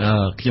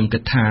ខ្ញុំគិ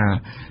តថា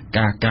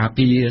ការការ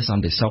ពារស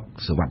ន្តិសុខ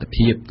សុវត្ថិ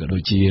ភាពក៏ដូ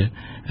ចជា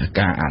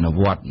ការអនុ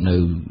វត្តនៅ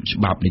ច្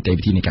បាប់នីតិ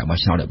វិធីនៃការបោះ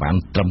ឆ្នោតឲ្យបាន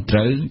ត្រឹមត្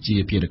រូវជា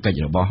ភារកិច្ច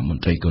របស់ម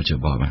ន្ត្រីកោជ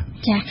បបាទ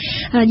ចា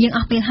យើងអ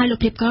ស់ពេលហើយលោក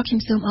ព្រៀបកលខ្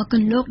ញុំសូមអរគុ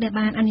ណលោកដែល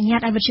បានអនុញ្ញាត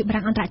ឲ្យវិទ្យុបា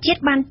រាំងអន្តរជាតិ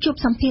បានជួប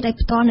សម្ភាសដោយ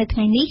ផ្ទាល់នៅថ្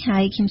ងៃនេះហើ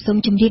យខ្ញុំសូម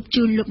ជម្រាប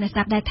ជូនលោកអ្នកស្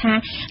ដាប់ដែរថា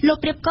លោក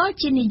ព្រៀបកល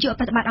ជានាយក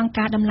ប្រតិបត្តិអង្គ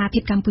ការដំណាលភា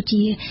ពកម្ពុ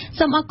ជា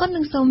សូមអរគុណ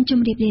និងសូមជ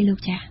ម្រាបលាលោក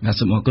ចាបាទ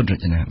សូមអរគុណរ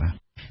ចនាបា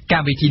ទក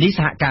ម្មវិធីនេះស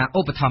ហការឧ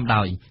បត្ថម្ភ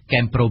ដោយ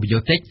Camp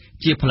Probiotic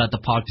ជាផលិត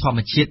ផលធម្ម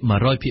ជាតិ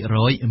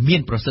 100% មា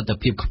នប្រសិទ្ធ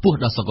ភាពខ្ពស់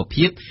ដល់សុខ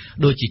ភាព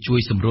ដូចជាជួយ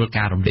សម្រួល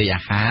ការរំលាយ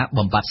អាហារ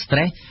បំបាត់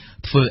stress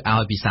ធ្វើឲ្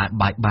យពិសា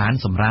បាយបាន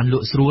សម្រានល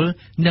ក់ស្រួល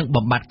និង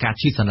បំបាត់ការ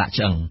ឈឺសន្លាក់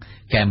ឆ្អឹង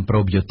Camp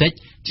Probiotic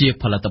ជា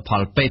ផលិតផ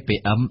ល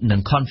PPM និ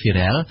ង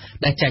Conferel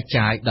ដែលចែក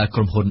ចាយដោយក្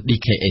រុមហ៊ុន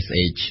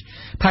DKSH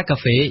ផាកា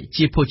ហ្វេ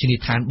ជាភោជនីយ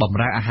ដ្ឋានបម្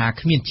រើអាហារ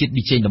គ្មានជាតិ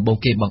ប៊ីចេងដំបូង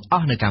គេបង្អ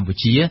ស់នៅកម្ពុ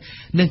ជា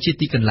និងជា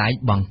ទីកន្លែង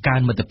បង្កើ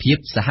នមិត្តភាព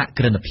សហ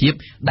គ្រិនភាព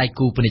ដៃ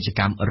គូពាណិជ្ជ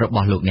កម្មរប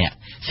ស់លោកអ្នក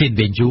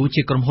Finvenju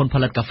ជាក្រុមហ៊ុនផ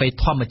លិតកាហ្វេ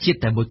ធម្មជាតិ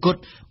តែមួយគត់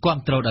គាំ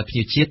ទ្រដោយភ្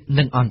ញៀវជាតិ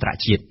និងអន្តរ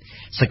ជាតិ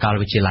សាកល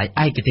វិទ្យាល័យ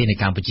ឯកទេសនៅ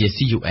កម្ពុជា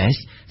CUS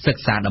សិ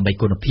ក្សាដើម្បី ដើម្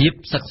បីគុណភាព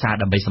សិក្សា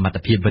ដើម្បីសមត្ថ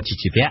ភាពវិជ្ជា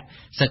ជីវៈ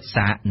សិក្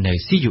សានៅ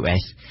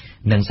CUS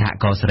និងសហ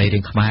គមន៍សេរីរា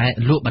ង្គខ្មែរ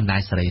លក់បណ្ដា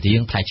ញសេរីរា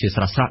ង្គផ្លែឈើ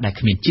ស្រស់ៗដែល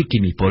គ្មានជាតិគី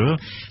មីពុល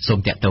សូម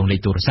ទាក់ទងលេខ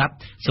ទូរស័ព្ទ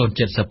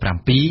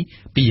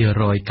077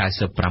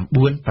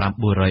 299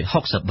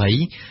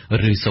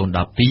 963ឬ012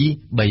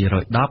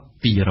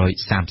 310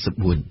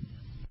 234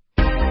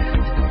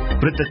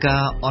 ព្រឹត្តិកា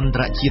រណ៍អន្ត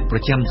រជាតិប្រ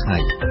ចាំថ្ងៃ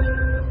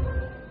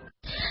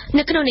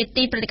នៅក្នុងនី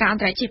តិព្រឹត្តិការណ៍អ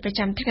ន្តរជាតិប្រ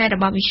ចាំថ្ងៃរ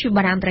បស់វិទ្យុ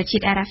បារាំងអន្តរជា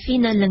តិ RFI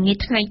នៅល្ងាច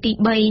ថ្ងៃទី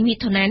3មិ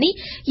ថុនានេះ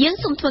យើង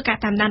សូមធ្វើការ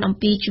តាមដានអំ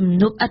ពីជំ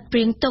នួបឥតព្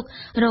រៀងទុក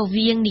រ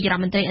វាងនាយរដ្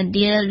ឋមន្ត្រីឥណ្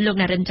ឌាលោក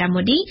Narendra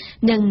Modi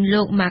និង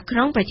លោក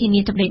Macron ប្រធានា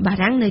ធិបតីបា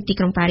រាំងនៅទី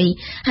ក្រុងប៉ារីស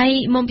ហើយ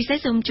មុំពិសេស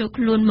សូមចូល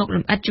ខ្លួនមក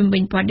លំអិតជំវិ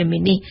ញព័ត៌មា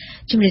ននេះ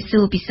ជំរាបសួ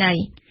រពិសេស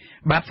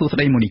បាទសួស្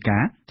តីម៉ូនីកា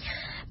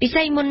ពិ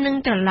សេសមុននឹង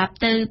ត្រឡប់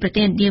ទៅប្រ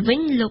ទេសឥណ្ឌាវិញ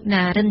លោក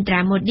Narendra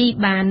Modi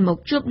បានមក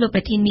ជួបលោក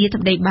ប្រធានាធិ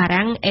បតីបា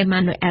រាំង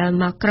Emmanuel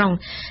Macron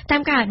តា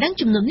មការដឹង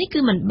ជំនុំនេះគឺ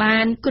មិនបា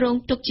នគ្រោង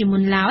ទុកជាមុ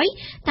នឡើយ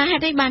តែហេ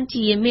តុអីបាន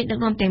ជាមេដឹក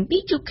នាំទាំងពី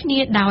រជួបគ្នា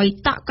ដោយ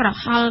តក់ក្រ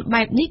ហល់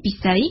បែបនេះពិ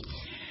សេស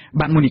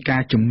បាទមូនីកា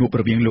ជំនួប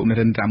រវាងលោក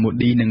Narendra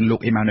Modi និងលោក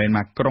Emmanuel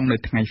Macron នៅ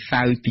ថ្ងៃ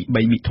សៅរ៍ទី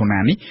3មិថុនា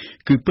នេះ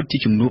គឺពិតជា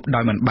ជំនួបដោ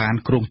យមិនបាន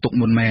គ្រោងទុក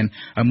មុនមែន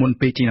មុន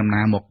ពេលជិះដំ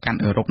ណើរមកកាន់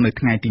អឺរ៉ុបនៅ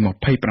ថ្ងៃទី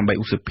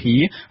28ឧសភារ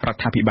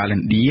ដ្ឋាភិបាលឥ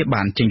ណ្ឌា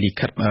បានចេញលិ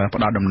ខិត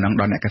ផ្ដល់ដំណឹង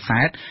ដល់អ្នកកា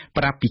សែត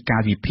ប្រាប់ពីកា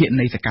រវិភាគ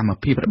នៃសកម្ម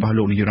ភាពរបស់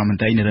លោកនាយរដ្ឋមន្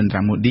ត្រី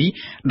Narendra Modi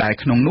ដែល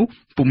ក្នុងនោះ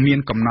ពុំមាន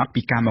កំណត់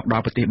ពីការមកដ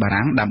ល់ប្រទេសបា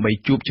រាំងដើម្បី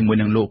ជួបជាមួយ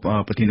នឹងលោក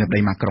ប្រធានាធិបតី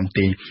Macron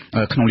ទេ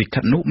ក្នុងលិខិ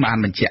តនោះបាន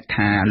បញ្ជាក់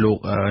ថាលោក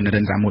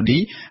Narendra Modi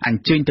អ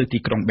ញ្ជើញទៅទី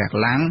ក្រុងបែក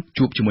ឡាំង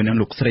ជួបជាមួយនឹង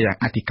លោកស្រី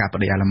អធិការប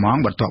តីអាល្លឺម៉ង់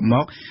បន្ទាប់ម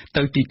ក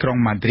ទៅទីក្រុង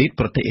ម៉ាឌ្រីត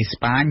ប្រទេសអេស្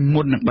ប៉ាញ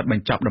មុននឹងបិទប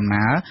ញ្ចប់ដំ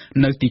ណើរ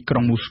នៅទីក្រុ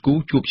ងមូស្គូ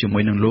ជួបជាមួ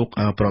យនឹងលោក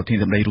ប្រធានា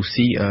ធិបតីរុស្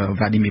ស៊ី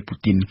Vladimir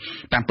Putin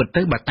តាមពិត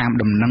ទៅបើតាម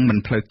ដំណឹងមិន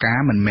ផ្លូវការ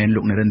មិនមែនលោ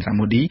ក Narendra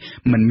Modi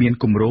មិនមាន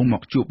គម្រោងម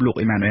កជួបលោក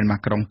Emmanuel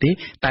Macron ទេ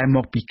តែម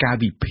កពីការ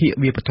វិភាគ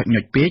វាប្រថុច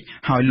ញុចពេក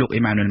ហើយលោក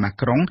Emmanuel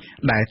Macron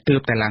ដែលទើ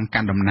បតែឡើងកា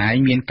ន់តំណែង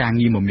មានការ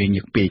ងារមមា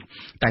ញឹកពេក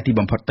តែទី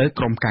បំផុតទៅ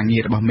ក្រុមការងា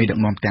ររបស់មេដឹក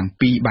នាំទាំង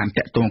ពីរបាន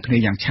តាក់ទងគ្នា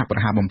យ៉ាងឆាប់រ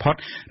ហ័សបំផុត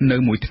នៅ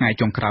មួយថ្ងៃ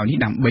ចុងក្រោយនេះ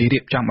ដើម្បីរៀ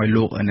បចំឲ្យ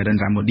លោក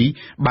Narendra Modi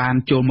បាន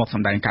ចូលមកស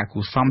ម្ដែងការគូ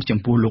សំចំ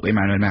ពោះលោក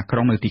Emmanuel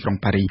Macron នៅទីក្រុង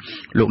ប៉ារីស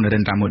លោក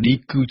Narendra Modi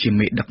គឺជា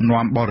មេដឹក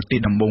នាំបរទេស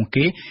ដំបូង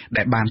គេ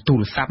ដែលបានទូ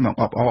រស័ព្ទមក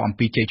អបអរអំ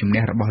ពីជ័យជំ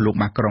នះរបស់លោក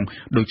Macron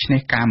ដូច្នេះ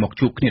ការមក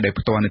ជួបគ្នាដោយ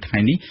ផ្ទាល់នៅថ្ងៃ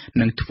នេះ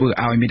នឹងធ្វើ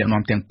ឲ្យមេដឹក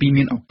នាំទាំងពីរ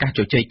មានឱកាសជ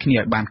ជែកគ្នា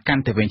ឲ្យបានកា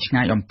ន់តែវែងឆ្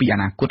ងាយអំពីអ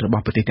នាគតរប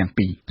ស់ប្រទេសទាំង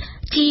ពីរ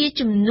ជា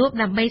ជំនួប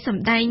ដើម្បីស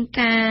ម្ដែង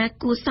ការ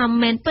គូសំ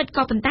មែនពិត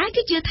ក៏ប៉ុន្តែ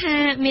គឺជឿថា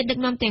មេដឹក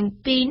នាំទាំង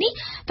ពីរនេះ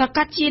ប្រ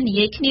កាសជានិ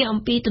យាយគ្នាអំ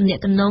ពីទំនា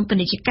ក់ទំនងពា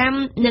ណិជ្ជកម្ម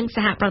និងស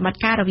ហប្រតិបត្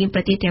តិការរវាងប្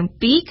រទេសទាំង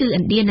ពីរគឺឥ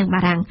ណ្ឌានិង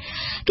បារាំង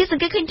គេស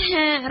ង្កេតឃើញ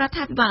ថារដ្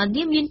ឋាភិបាលឥណ្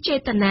ឌាមានចេ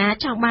តនា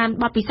ចង់បាន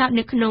បទពិសោធន៍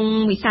នៅក្នុង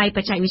វិស័យប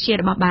ច្ចេកវិទ្យា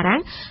របស់បារាំ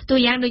ងตัว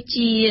យ៉ាងដូច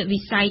ជាវិ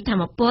ស័យធ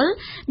ម្មពល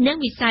និង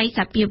វិស័យស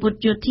ពាវុធ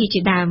យោធាជា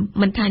ដើម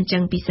មិនថាអញ្ចឹ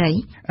ងពិសេស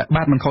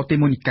បាទមិនខុសទេ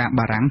មូនីកា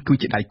បារាំងគឺ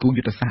ជាដៃគូ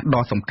យុទ្ធសាស្ត្រ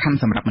ដ៏សំខាន់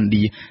សម្រាប់ឥណ្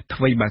ឌា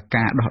អ្វីបើ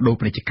ការដោះដូរ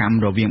ពាណិជ្ជកម្ម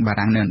រវាងបា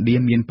រាំងនិងឥណ្ឌា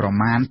មានប្រ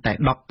មាណតែ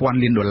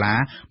$10,000 លា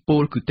នព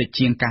លគឺតិច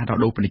ជាងការដោះ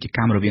ដូរពាណិជ្ជក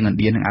ម្មរវាងឥណ្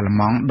ឌានិងអាល្លឺ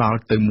ម៉ង់ដល់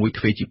ទៅ1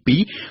ទ្វេជា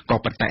2ក៏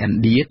ប៉ុន្តែឥណ្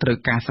ឌាត្រូវ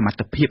ការសមត្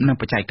ថភាពនិង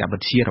បច្ចេកវិ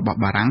ទ្យារបស់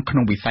បារាំងក្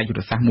នុងវិស័យយុទ្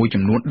ធសាស្ត្រមួយ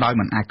ចំនួនដោយ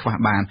មិនអាចខ្វះ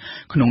បាន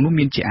ក្នុងនោះ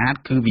មានជាអាច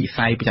គឺវិ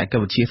ស័យបច្ចេក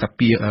វិទ្យាស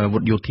ពាវុ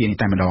ធយោធានេះ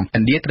តែម្ដងឥ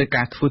ណ្ឌាត្រូវ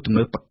ការធ្វើទំ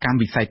នើបកម្ម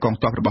វិស័យកង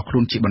ទ័ពរបស់ខ្លួ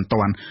នជាបន្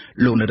ទាន់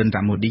លោក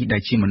Narendra Modi ដែ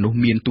លជាមនុស្ស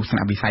មានទស្សន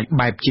វិស័យ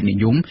បែបជាតិនិ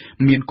យម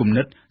មានគំ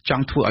និតច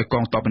ង់ធ្វើឲ្យក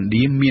ងទ័ពឥណ្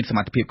ឌាមានសម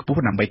ត្ថភាពខ្ពស់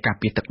ដើម្បីការ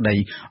ពារទឹកដី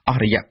អ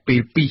ស់រយៈពេល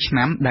2ឆ្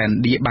នាំដែលឥ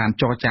ណ្ឌាបាន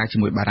ចរចាជា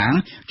មួយបារាំង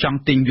ចង់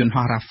ទិញយន្ត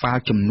ហោះ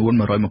Rafale ចំនួន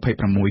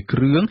126គ្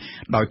រឿង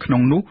ដោយក្នុ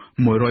ងនោះ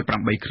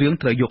108គ្រឿង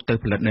ត្រូវយកទៅ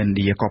ផលិតនៅឥណ្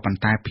ឌាក៏ប៉ុន្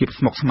តែភាព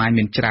ស្មុគស្មាញ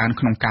មានច្រើន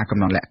ក្នុងការកំ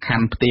ណត់លក្ខខ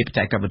ណ្ឌផ្ទេរបច្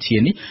ចេកវិទ្យា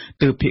នេះ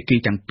ទើបភាគី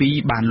ទាំងពីរ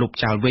បានលុប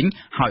ចោលវិញ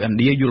ហើយឥណ្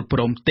ឌាយល់ព្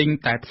រមទិញ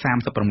តែ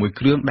36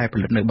គ្រឿងដែលផ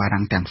លិតនៅបា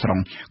រាំងទាំងស្រុង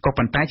ក៏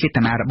ប៉ុន្តែចេត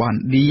នារបស់ឥ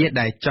ណ្ឌា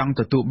ដែលចង់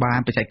ទទួលបាន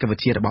បច្ចេកវិ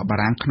ទ្យារបស់បា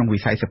រាំងក្នុងវិ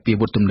ស័យសពា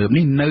វុធទំនើប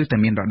នេះនៅតែ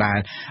មានដដែល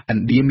ឥ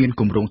ណ្ឌាមាន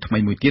គម្រោងថ្មី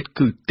មួយទៀត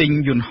គឺទិញ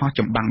យន្តហោះ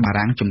ចម្បាំងបា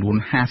រាំងចំនួន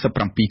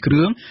57គ្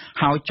រឿង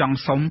ហើយចង់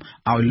សុំ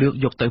ឲ្យលើក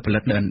យកទៅផលិ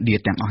តនៅឥណ្ឌា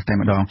ទាំងអស់តែ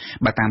ម្ដង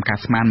បើតាមការ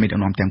ស្មានមេដឹក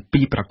នាំទាំង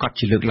ពីរប្រកាស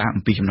ជាលើកឡើង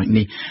អំពីចំណុច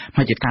នេះ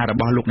ហើយជាការរ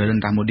បស់លោក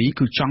Narendra Modi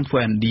គឺចង់ធ្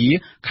វើឥណ្ឌា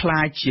ក្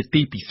លាយជា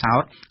ទីពិសោ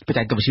ធន៍បច្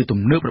ចេកវិទ្យាទំ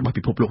នើបរបស់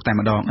ពិភពលោកតែ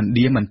ម្ដងឥណ្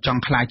ឌាមិនច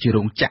ង់ក្លាយជា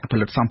រោងចក្រផ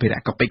លិតសម្ភារៈ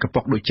កប៉ិកក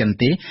ប៉ុកដូចចិន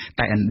ទេ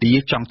តែឥណ្ឌា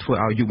ចង់ធ្វើ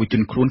ឲ្យយុវជ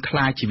នខ្លួនក្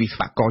លាយជាវិស្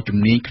វករជំ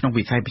នាញក្នុង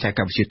វិស័យបច្ចេក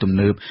វិទ្យាទំ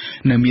នើប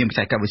នៅមានបច្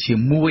ចេកវិទ្យា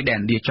មួយដែល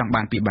ឥណ្ឌាចង់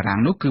បានពីបារាំង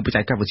នោះគឺបច្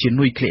ចេកវិទ្យា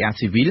នុយក្លេអ៊ែរ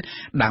ស៊ីវិល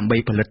ដើម្បី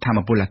ផលិតថាម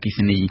ពលអគ្គិស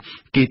នី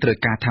គេត្រូវ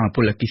ការថាមព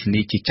លអគ្គិសនី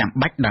ជាចាំ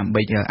បាច់ដើម្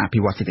បីអភិ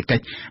វឌ្ឍសេដ្ឋកិ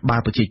ច្ចបើ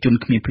ប្រជាជន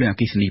គ្មានភ្លើងអ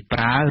គ្គិសនីប្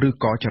រើឬ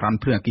ក៏ចរន្ត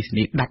ភ្លើងអគ្គិស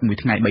នីដាច់មួយ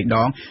ថ្ងៃ3ដ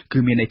ងគឺ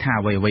មានន័យថា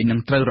អ្វីៗនឹង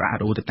ត្រូវរអាក់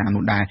រអួលទៅតាម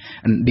នោះដែរ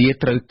ឥណ្ឌា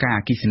ត្រូវការ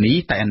អគ្គិសនី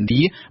តែឥណ្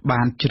ឌា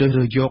បានជ្រើស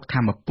រើសយក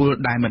ថាមពល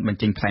ដែលមិនបញ្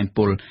ចេញផ្សែង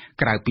ពុល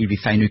ក្រៅពីវិ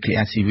ស័យនុយក្លេ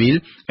អ៊ែរស៊ីវិល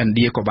ឥណ្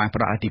ឌាក៏បានផ្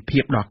ដល់អាទិភា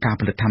ពដល់ការ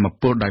ផលិតថាម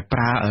ពលដោយប្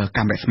រើ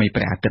កាំរស្មីព្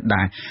រះអាទិត្យ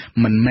ដែរ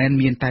មិនមែន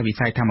មានតែវិ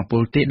ស័យថាមព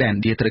លទេដែលឥ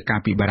ណ្ឌាត្រូវការ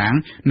ពីបារាំង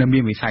នៅមា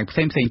នវិស័យផ្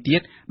សេងទៀ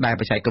តដែល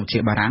បច្ចេកវិទ្យា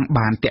បារាំង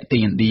បានតាក់ទា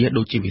ញឥណ្ឌា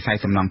ដូចជាវិស័យ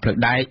សំណង់ផ្លូវ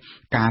ដែក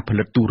ការផ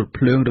លិតទូរថ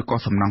ភ្លើងឬក៏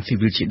សំណង់ស៊ី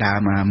វិលជាដើ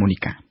មមូនី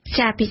កា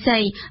ចាពិ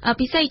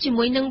សីជា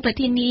មួយនឹងប្រ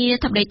ធានា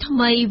ធិបតីថ្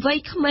មីវ័យ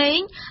ក្មេង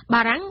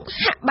បារាំង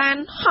ហាក់បាន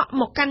ហក់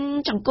មកកាន់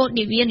ចង្កូត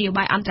នាវានយោ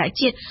បាយអន្តរ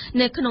ជាតិ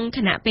នៅក្នុងគ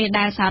ណៈពេល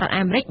ដែលសហរដ្ឋ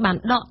អាមេរិកបាន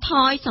ដកថ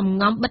យសំ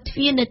ងំបិទទ្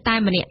វារនៅតែ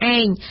ម្នាក់ឯ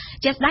ង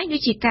ជាស្ដេចដូ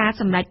ចជាការ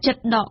សម្រេចចិត្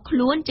តដកខ្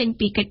លួនចេញ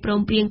ពីកិច្ចព្រម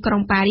ព្រៀងក្រុ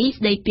ងប៉ារីស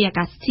ស្ដីពីអា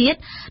កាសធាតុ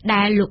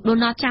ដែលលោកដូ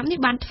ណាល់ត្រាំនេះ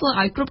បានធ្វើ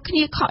ឲ្យគ្រប់គ្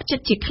នាខកចិ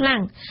ត្តជាខ្លាំ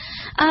ង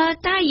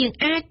តែយើង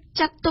អាច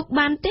ចាត់ទុក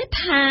បានទេ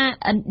ថា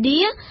ឥណ្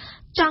ឌា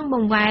ចង់ប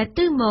ង្វែរ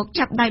ទិសមក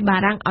ចាប់ដៃបា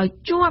រាំងឲ្យ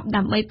ជាប់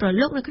ដើម្បីប្រ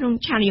ឡូកនៅក្នុង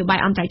ឆាននយោបាយ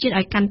អន្តរជាតិ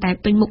ឲ្យកាន់តែ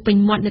ពេញមុខពេញ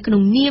មាត់នៅក្នុ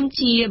ងនាម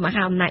ជាម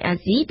ហាអំណាចអា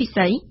ស៊ីពិ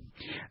សេស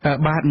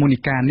បាទមូនី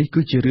កានេះ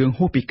គឺជារឿង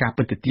ហួសពីការ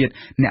ពិតទៅទៀត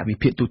អ្នកវិ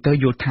ភាគទូទៅ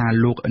យល់ថា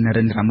លោកន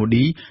រិនទ្រម៉ូ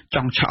ឌីច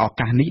ង់ឆក់ឱ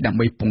កាសនេះដើម្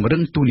បីពង្រឹ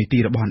ងទូនីតិ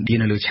របស់ឥណ្ឌា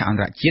នៅលើឆាកអន្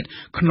តរជាតិ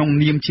ក្នុង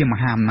នាមជាម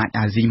ហាអំណាច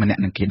អាស៊ីម្នា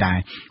ក់នឹងគេដែរ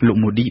លោក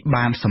ម៉ូឌី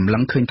បានសម្លឹ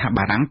ងឃើញថា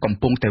បារាំងកំ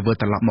ពុងតែវិល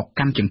ត្រឡប់មក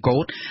កាន់ចង្កូ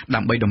តដើ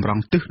ម្បីតម្រ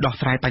ង់ទិសដោះ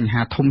ស្រាយបញ្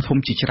ហាធំ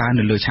ៗជាច្រើន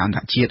នៅលើឆាកអន្ត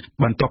រជាតិ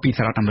បន្ទាប់ពីស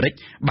ហរដ្ឋអាមេរិក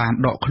បាន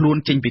ដកខ្លួន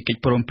ចេញពីកិច្ច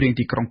ព្រមព្រៀង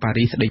ទីក្រុងប៉ា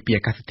រីសស្ដីពី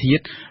អាកាសធា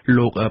តុ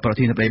លោកប្រ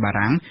ធានាធិបតីបា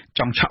រាំង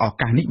ចង់ឆក់ឱ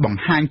កាសនេះបង្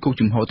ហាញគោល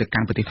ជំហរទៅកា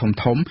ន់ប្រទេសធំ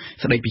ៗ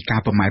ស្ដីពីកា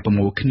រប្រម៉ែប្រ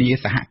មូលគ្នា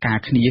សហការ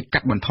គ្នាកា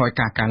ត់បន្ថយ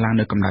ការកើនឡើង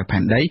នៅកម្ដៅផែ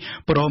នដី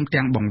ព្រម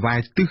ទាំងបង្វែរ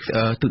ទិស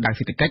ដៅ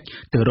សេដ្ឋកិច្ច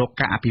ទៅរក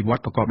ការអភិវឌ្ឍ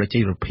ប្រកបដោយ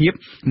ចីរភាព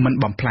មិន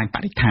បំផ្លាញប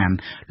រិស្ថាន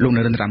លោកន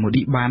រិនទ្រម៉ូ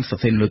ឌីបានសរ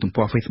សេរលើទំ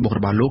ព័រ Facebook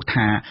របស់លោក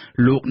ថា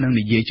លោកនឹង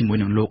និយាយជាមួយ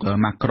នឹងលោក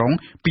ម៉ាក្រុង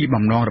ពី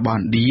បំណងរបស់ឥ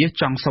ណ្ឌា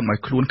ចង់សុំឲ្យ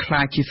ខ្លួនក្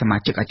លាយជាសមា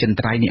ជិកអចិន្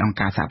ត្រៃយ៍នៃអង្គ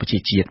ការសហប្រជា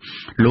ជាតិ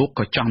លោក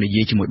ក៏ចង់និ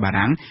យាយជាមួយបា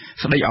រាំង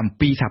ស្ដីអំ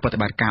ពីសហប្រតិ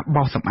បត្តិការ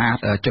បោះសម្អាត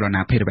ចល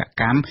នាភេរវ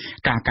កម្ម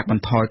ការកាត់ប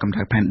ន្ថយកម្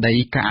ដៅផែនដី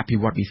ការអភិ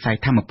វឌ្ឍវិស័យ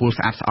ថាមពល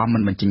ស្អាតស្អំមិ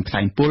នបញ្ចេញផ្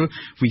សែងពុល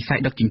វិស័យ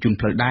ដឹកជញ្ជូន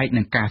ផ្លូវដែក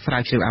និងការស្រា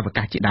វជ្រាវអវ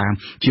កាសជាដើម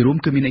ជារួម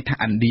គឺមានន័យថា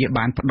ឥណ្ឌា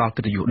បានផ្ដល់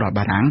កិត្តិយសដល់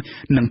បារាំង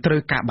និងត្រូវ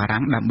ការបារាំ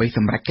ងដើម្បីស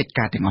ម្រេចកិច្ច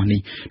ការទាំងអស់នេះ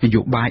ន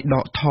យោបាយដ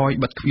កថយ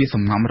បិទទ្វារ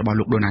សំងំរបស់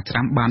លោកដូណាល់ត្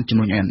រាំបានជំ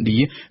រុញឲ្យឥណ្ឌា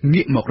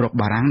ងាកមករក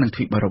បារាំងនិងទ្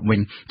វីបអឺរ៉ុបវិញ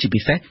ជា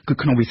ពិសេសគឺ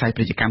ក្នុងវិស័យ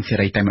ពាណិជ្ជកម្មសេ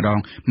រីតែម្ដង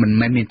មិន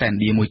មែនមានតែឥ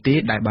ណ្ឌាមួយទេ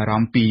ដែលបារ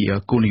ម្ភពី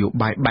គោលនយោ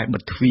បាយបែបបិ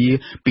ទទ្វារ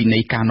ពីនៃ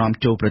ការនាំ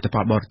ចូលផលិតផ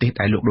លបរទេស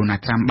ដែលលោកដូណា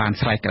ល់ត្រាំបាន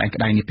ស្រែកក្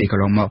តែងនេះពេលក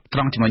ន្លងមកត្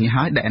រង់ចំណុចនេះ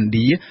ហើយដែលឥណ្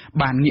ឌា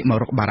បានងាកមក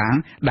រកបារាំង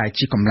ដែល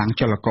ជាកម្លាំង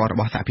ចលកររ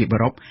បស់សហភាពអឺ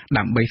រ៉ុប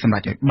ដើម្បីសម្រេ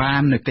ចឲ្យបា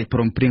ននៅកិច្ចព្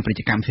រមព្រៀងពាណិជ្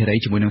ជកម្មសេរី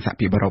ជាមួយនឹងសហ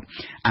ភាពអឺរ៉ុប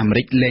អាមេ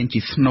រិកលែងជា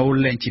ស្នូល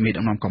លែងជាមេដឹ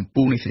កនាំកម្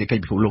ពុជានៃសេដ្ឋកិច្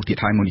ចពិភពលោកទៀត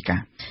ហើយម៉ូនីកា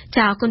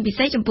ចាអរគុណពិ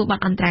សេសចំពោះបទ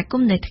អន្តរាគ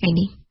មន៍នៅថ្ងៃ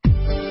នេះ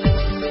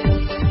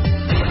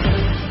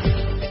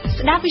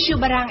ស្ដាប់វិទ្យុ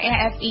បារាំង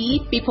RFI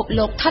ពិភព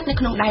លោកស្ថិតនៅ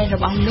ក្នុងដៃរ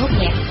បស់លោក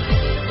អ្នក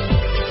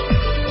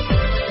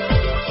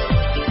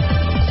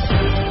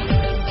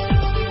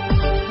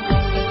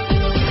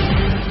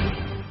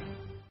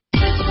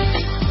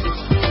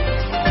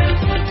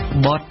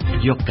បទ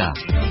យូហ្គា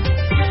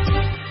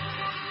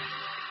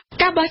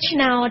ការបោះឆ្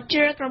នោតជ្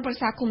រើសក្រុមប្រឹ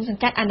ក្សាគុំស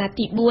ង្កាត់អាណត្តិ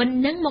ទី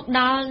4នឹងមក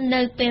ដល់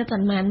នៅពេលប្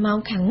រមាណម៉ោង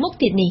ខាងមុខ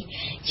ទៀតនេះ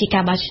ជាកា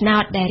របោះឆ្នោ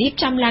តដែលរៀប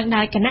ចំឡើង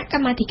ដោយគណៈក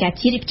ម្មាធិការ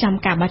ជាតិរៀបចំ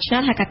ការបោះឆ្នោ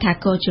តហៅកាត់ថា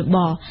កោជប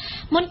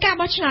មុនការ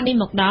បោះឆ្នោតនេះ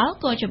មកដល់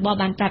កោជប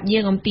បានប្រាប់យើ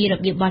ងអំពីរ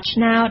បៀបបោះឆ្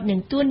នោតនិង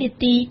ទួនា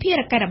ទីភា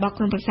រកិច្ចរបស់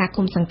ក្រុមប្រឹក្សា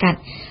គុំសង្កាត់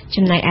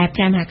ចំណែកឯ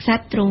ព្រះមហាក្សត្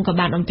រទ្រង់ក៏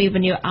បានអំពាវ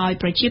នាវឲ្យ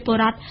ប្រជាពល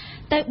រដ្ឋ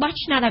ទៅបោះ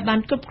ឆ្នោតឲ្យបាន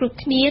គ្រប់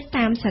គ្នា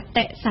តាមស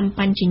តិសម្ប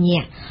ញ្ញៈ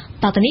ត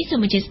ទៅនេះសូម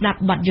អញ្ជើញស្ដាប់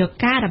បទយូ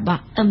ហ្គារប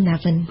ស់អឹមណា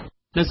វិន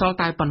នៅសល់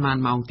តែប៉ុន្មាន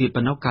ម៉ោងទៀត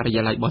ប៉ុណ្ណោះការិ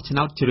យាល័យបោះឆ្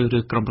នោតជ្រើសរើ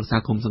សក្រុមប្រឹក្សា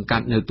គុំសង្កា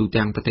ត់នៅទូ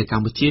ទាំងប្រទេសក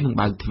ម្ពុជានឹង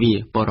បើកទ្វារ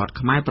ពលរដ្ឋ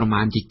ខ្មែរប្រ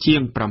មាណជា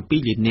ង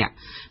7លាននាក់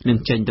នឹង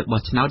ចេញទៅ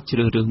បោះឆ្នោតជ្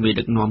រើសរើសមេ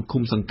ដឹកនាំ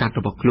ឃុំសង្កាត់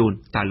របស់ខ្លួន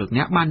តើលោក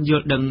អ្នកបានយ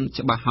ល់ដឹង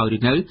ច្បាស់ហើយឬ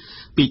នៅ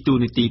ពីទូ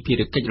នីតិភា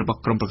រកិច្ចរបស់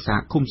ក្រុមប្រឹក្សា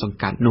ឃុំសង្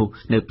កាត់នោះ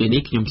នៅពេល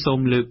នេះខ្ញុំសូម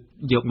លើក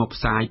យកមក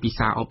ផ្សាយពី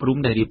សារអប់រំ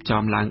ដែលរៀប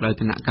ចំឡើងដោយ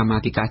គណៈកម្មា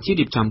ធិការជាតិ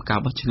រៀបចំការ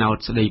បោះឆ្នោត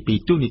ស្ដីពី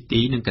ទូនីតិ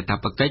និងកាត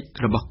ព្វកិច្ច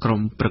របស់ក្រុ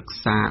មប្រឹក្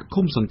សា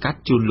ឃុំសង្កាត់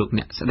ជូនលោក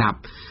អ្នកស្ដាប់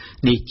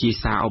នេះជា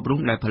សារអប់រំ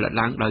ដែលផលិត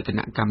ឡើងដោយគ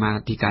ណៈកម្មា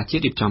ធិការជា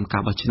តិរៀបចំកា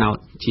របោះឆ្នោត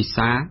ជា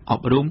សារអ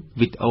ប់រំ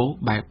វីដេអូ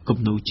បែបគំ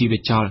នូរជីវ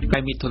ចលខែ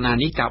មិថុនា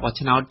នេះការបោះ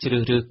ឆ្នោតជ្រើ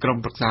សរើសក្រុម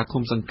ប្រឹក្សា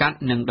ឃុំសង្កាត់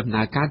នឹងដំ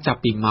ណើរការចាប់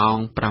ពីម៉ោង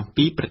 7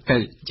 ព្រឹកទៅ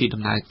ជា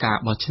ដំណើរការ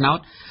បោះឆ្នោត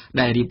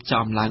ដែលរៀប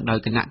ចំឡើងដោយ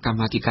គណៈកម្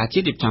មាធិការជា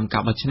តិរៀបចំកា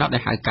របោះឆ្នោតដែ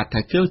លហៅកាត់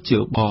ថាគលជ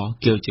ប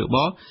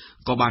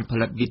ក៏បានផ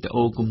លិតវីដេ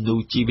អូគំនូរ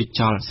ជីវ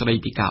ចលស្ដី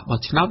ពីការបោះ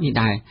ឆ្នោតនេះ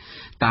ដែរ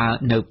តើ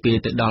នៅពេល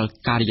ទៅដល់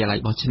ការិយាល័យ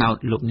បោះឆ្នោត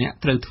លោកអ្នក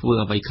ត្រូវធ្វើ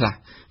អ្វីខ្លះ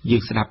យើ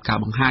ងស្ដាប់ការ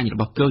បង្ហាញរ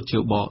បស់គលជ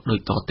បដូច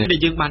តទៅដែ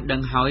លយើងបានដឹ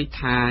ងហើយ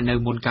ថានៅ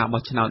មុនការ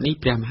បោះឆ្នោតនេះ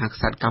ព្រះមហាក្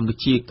សត្រកម្ពុ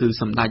ជាគឺ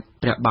សម្ដេច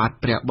ព្រះបាទ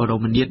ព្រះបរ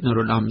មនាថន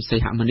រោត្តមសី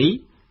ហមុនី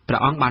ព្រះ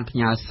អង្គបានផ្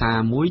ញើសារ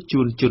មួយ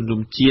ជូនជនរួ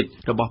មជាតិ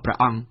របស់ព្រះ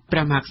អង្គព្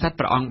រះមហាក្សត្រ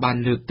ព្រះអង្គបាន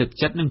លើកទឹក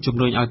ចិត្តនិងជំ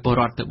រុញឲ្យពល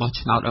រដ្ឋទៅបោះ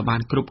ឆ្នោតឲ្យបា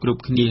នគ្រប់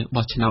គ្នា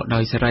បោះឆ្នោតដោ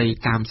យសេរី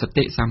តាមស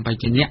តិសម្ប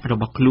ជញ្ញៈរ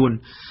បស់ខ្លួន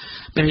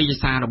ព្រះរាជ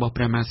សាររបស់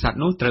ព្រះមហាក្សត្រ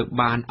នោះត្រូវ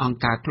បានអង្គ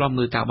ការឃ្លាំ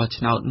មើលការបោះ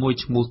ឆ្នោតមួយ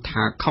ឈ្មោះ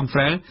ថា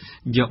Khmer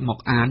យកមក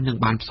អាននិង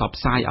បានផ្សព្វ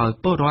ផ្សាយឲ្យ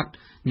ពលរដ្ឋ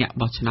អ្នក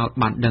បោះឆ្នោត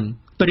បានដឹង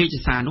ព្រះរាជ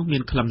សារនោះមា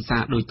នខ្លឹមសា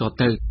រដូចត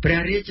ទៅព្រះ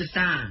រាជ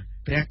សារ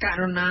ព្រះក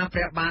រុណាព្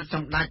រះបាទស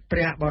ម្ដេចព្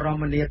រះបរ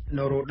មនាថន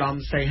រោត្តម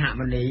សីហ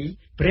មុនី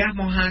ព្រះ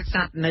មហាក្ស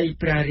ត្រនៃ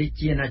ព្រះរា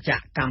ជាណាច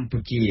ក្រកម្ពុ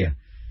ជា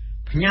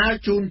ផ្ញើ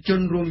ជូនជ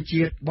នរួម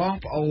ជាតិបង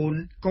ប្អូន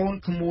កូន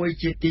ក្មួយ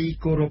ជាទី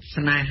គោរព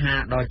ស្នេហា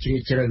ដ៏ជ្រាល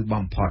ជ្រៅ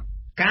បំផុត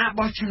ការ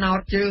បោះឆ្នោត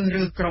ជ្រើស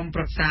រើសក្រុម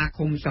ប្រឹក្សា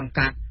ឃុំសង្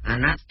កាត់អា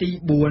ណត្តិទី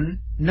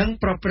4នឹង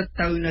ប្រព្រឹត្ត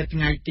ទៅនៅថ្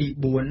ងៃទី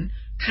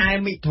4ខែ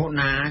មិថុ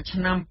នាឆ្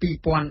នាំ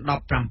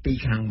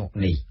2017ខាងមុខ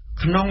នេះ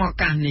ក្នុងឱ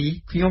កាសនេះ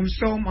ខ្ញុំ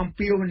សូមអំ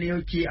ពាវនាវ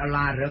ជាឧ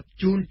ឡារិក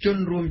ជូនជន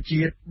រួម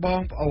ជាតិប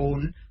ងប្អូន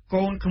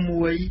កូនក្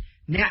មួយ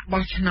អ្នក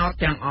បោះឆ្នោត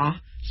ទាំងអស់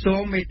សូ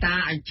មមេត្តា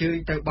អញ្ជើញ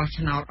ទៅបោះ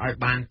ឆ្នោតឲ្យ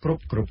បានគ្រ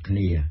ប់គ្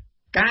នា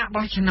ការ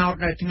បោះឆ្នោត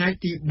នៅថ្ងៃ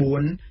ទី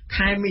4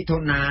ខែមិថុ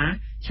នា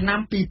ឆ្នាំ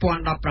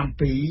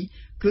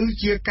2017គឺ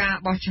ជាការ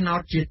បោះឆ្នោត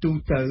ជាទូ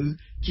ទៅ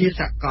ជា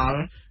សកល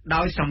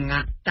ដោយសម្ងា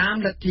ត់តាម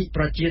លទ្ធិ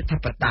ប្រជាធិ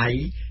បតេយ្យ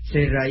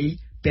សេរី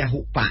ពហុ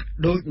បក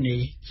ដូចនេះ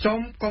សូ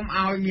មកុំ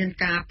ឲ្យមាន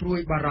ការព្រួយ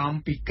បារម្ភ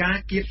ពីការ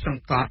គៀបស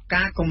ង្កត់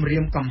ការគំរា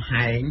មកំ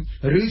ហែង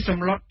ឬស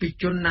ម្លុតពី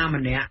ជនណា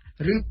ម្នាក់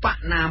ឬបក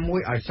ណាមួ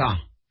យឲ្យសោះ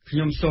ខ្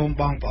ញុំសូម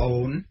បងប្អូ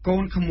នកូ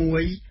នក្មួ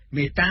យ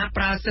មេត្តា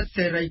ប្រើសិទ្ធិ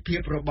សេរីភាព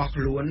របស់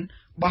ខ្លួន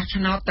បោះ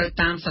ឆ្នោតទៅ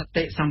តាមស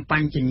តិសម្ប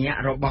ញ្ញៈ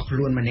របស់ខ្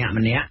លួនម្នាក់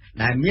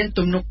ដែលមាន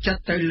ទំនុកចិត្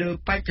តទៅលើ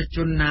បេក្ខជ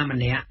នណាម្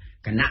នាក់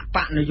គណៈប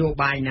កនយោ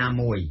បាយណា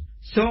មួយ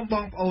សូមប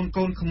ងប្អូន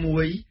កូនក្មួ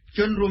យជ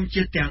នរួម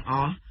ជាតិទាំងអ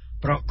ស់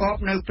ប្រកប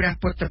នៅព្រះ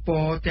ពុទ្ធព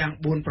រទាំង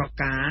4ប្រ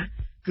ការ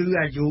គឺ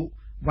អាយុ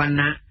វណ្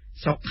ណៈ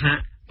សុខៈ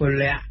ព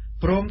លៈ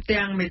ព្រម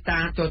ទាំងមេត្តា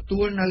ទ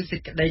ទួលនៅសេ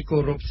ចក្តីគោ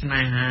រពស្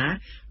នេហា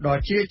ដ៏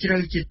ជ្រាលជ្រៅ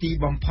ជាទី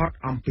បំផុត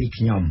អំពី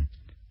ខ្ញុំ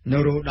ន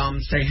រោត្តម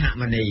សីហ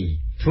មុនី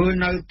ធ្វើ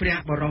នៅព្រះ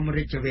បរម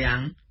រាជវាំង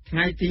ថ្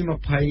ងៃទី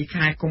20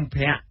ខែកុម្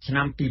ភៈឆ្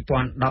នាំ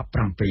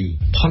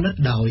2017ផលិត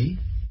ដោយ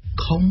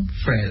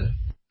Khmer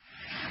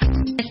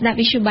ស្ដាប់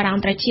វិទ្យុបារាំង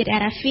ត្រជាតិ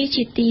RFI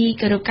ជាទី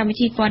គោរពកម្មវិ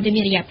ធីព័ត៌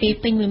មានរយៈពេល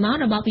ពេញ1ម៉ោង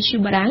របស់វិទ្យុ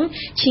បារាំង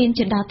ឈាន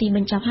ទៅដល់ទីប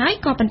ញ្ចប់ហើយ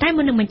ក៏ប៉ុន្តែ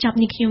មុននឹងបញ្ចប់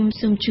នេះខ្ញុំ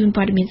សូមជូន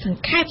ព័ត៌មានស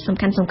ង្ខេបសំ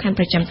ខាន់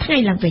ប្រចាំថ្ងៃ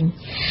ឡើងវិញ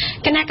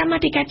គណៈកម្មា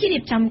ធិការជាតិរៀ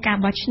បចំការ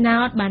បោះឆ្នោ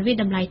តបានវិ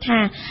តម្លៃថា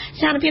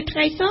ស្ថានភាពថ្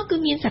ងៃសុក្រគឺ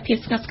មានសភាព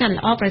ស្ងប់ស្ងាត់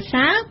ល្អប្រ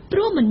សើរព្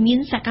រោះមិនមាន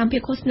សកម្មភា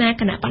ពឃោសនា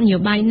គណៈបញ្ញោ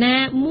បាយណា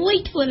មួយ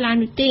ធ្វើឡើង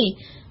នោះទេ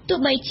ទោះ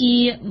បីជា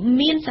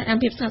មានសកម្ម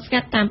ភាពស្ងប់ស្ងា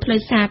ត់តាមផ្លូវ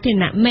សាធារ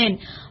ណៈមែន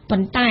ប៉ុ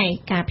ន្តែ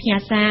ការផ្ញើ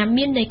សារ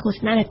មាននៃឃោស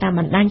នាតាម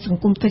បណ្ដាញស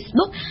ង្គម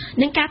Facebook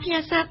និងការផ្ញើ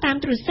សារតាម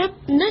ទូរស័ព្ទ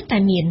នៅតែ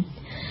មាន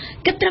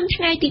គិតត្រឹម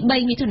ថ្ងៃទី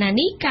3មិថុនា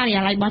នេះការិ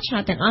យាល័យបោះឆ្នោ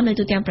តទាំងអស់នៅ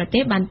ទូទាំងប្រទេ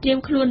សបានត្រៀម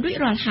ខ្លួនរួច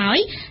រាល់ហើយ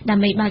ដើ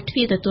ម្បីបើកទ្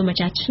វារទទួលម្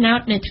ចាស់ឆ្នោត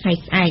នៅថ្ងៃ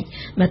ស្អែក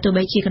បើទោះ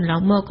បីជាកន្ល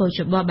ងមកកោជ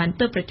បបាន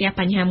ទើបប្រទះ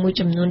បញ្ហាមួយ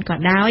ចំនួនក៏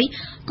ដោយ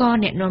ក៏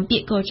អ្នកនាំពា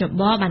ក្យកោជ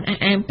បបានអះ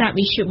អាងប្រាប់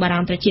វិទ្យុបា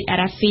រាំងត្រជាតិ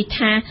RFI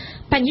ថា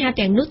បញ្ហា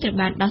ទាំងនោះត្រូវ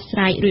បានដោះស្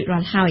រាយរួចរា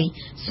ល់ហើយ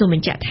សូមប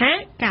ញ្ជាក់ថា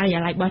ការិយា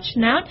ល័យបោះឆ្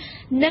នោត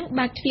នឹង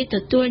បើកទ្វារទ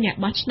ទួលអ្នក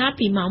បោះឆ្នោត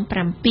ពីម៉ោង 7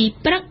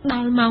 ព្រឹកដ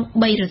ល់ម៉ោង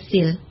 3 រ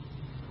សៀល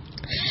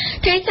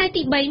ថ្ងៃស្អែក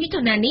ទី3មិថុ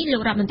នានេះលោ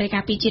ករដ្ឋមន្ត្រីកា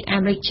រពារជាតិអា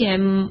មេរិក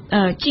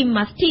Jim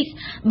Mattis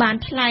បាន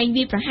ថ្លែង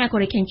វាប្រហារកូ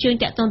រ៉េខាងជើង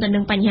ទាក់ទងទៅនឹ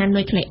ងបញ្ហា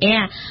នុយក្លេអ៊ែ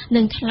រ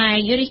និងថ្លែង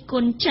រិះគ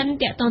ន់ចិន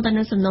ទាក់ទងទៅ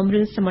នឹងសំណុំ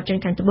រឿងសមុទ្រចិន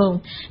ខាងត្បូង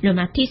លោក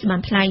Mattis បា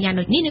នថ្លែងយ៉ាង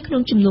ដូចនេះនៅក្នុ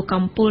ងជំនួប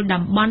កំពូល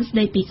តំបន់ស្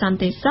ដីពីសន្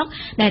តិសុខ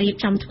ដែលរៀប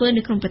ចំធ្វើ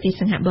នៅក្នុងប្រទេស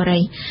សិង្ហបុរី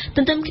ទ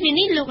ន្ទឹមគ្នា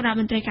នេះលោករដ្ឋ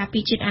មន្ត្រីការពា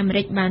រជាតិអាមេ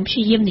រិកបានព្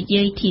យាយាមនិ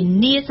យាយធា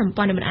នាសម្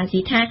ព័ន្ធមិត្តអាស៊ី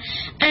ថា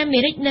អាមេ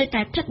រិកនៅ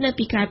តែស្ថិតនៅ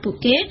ពីក្រោយពួក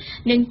គេ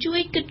និងជួ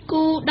យគិត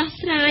គូរដោះ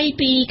ស្រាយ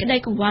ពីក្តី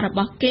កង្វល់រប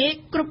ស់គេ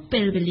គ្រប់ពេ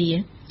លវេលា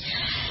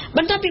ប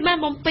ន្ទាប់ពីបាន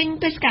បំពេញ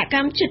បេសកក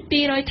ម្មជិត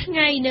200ថ្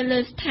ងៃនៅលើ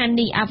ស្ថា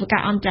នីយអវកា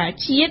សអន្តរ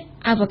ជាតិ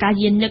អវកាស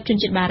យានិកជន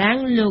ជាតិបារាំង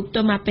លោក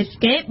Thomas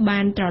Pesquet បា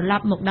នត្រឡ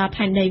ប់មកដល់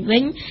ផែនដីវិ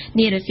ញ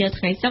នារសៀល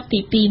ថ្ងៃសុក្រទី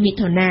2មិ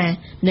ថុនា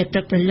នៅព្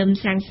រឹកព្រលឹម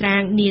ស្រា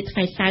ងៗនាថ្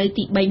ងៃសៅរ៍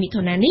ទី3មិ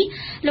ថុនានេះ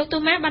លោក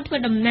Thomas បានធ្វើ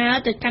ដំណើរ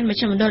ទៅកាន់មជ្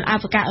ឈមណ្ឌលអ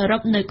វកាសអឺរ៉ុ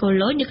បនៅកូ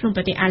ឡូញនៅក្នុង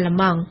ប្រទេសអាល្លឺ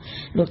ម៉ង់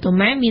លោក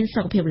Thomas មាន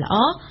សុខភាពល្អ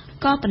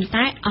ក៏ប៉ុន្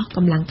តែអស់ក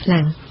ម្លាំងខ្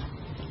លាំង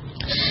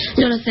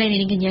លោកលោកស្រីនា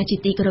ងកញ្ញាជា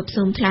ទីគោរព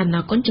សូមថ្លែងអំណ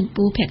រគុណចំ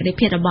ពោះភក្ដី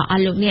ភាពរបស់អ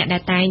ស់លោកអ្នកដែ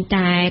លតែង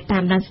តែតា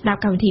មដានស្ដាប់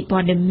កម្មវិធីព័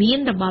ត៌មាន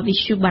របស់វិ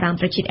ទ្យុបារាំង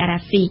ត្រជាតិ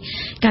RFI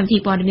កម្មវិធី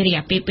ព័ត៌មានរ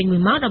យៈពេលពេញ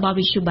1ម៉ោងរបស់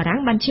វិទ្យុបារាំង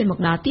បានឈានមក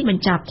ដល់ទីប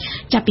ញ្ចប់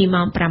ចាប់ពី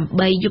ម៉ោង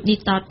 8 យប់នេះ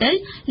តទៅ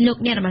លោក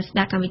អ្នកបានស្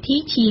ដាប់កម្មវិធី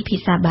ជាភា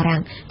សាបារាំ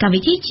ងកម្ម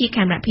វិធីជា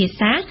ខេមរៈភា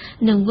សា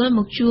នឹងវិលម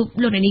កជួប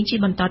លោកនាងជា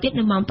បន្តទៀត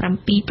នៅម៉ោង 7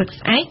 ព្រឹក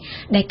ស្អែក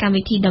ដែលកម្ម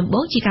វិធីដំបូ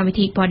ងជាកម្មវិ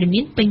ធីព័ត៌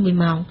មានពេញ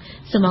1ម៉ោង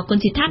សូមអរគុណ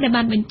សិដ្ឋាដែល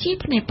បានបញ្ជា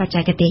ផ្នែកបច្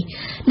ចេកទេស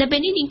នៅពេល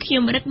នេះនាងខ្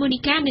ញុំរិទ្ធមូនី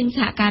កានិងស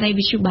ហការី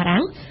វិទ្យុបារាំ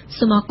ង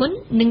សូមអរគុណ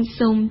និង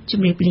សូមជ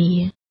ម្រាប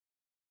លា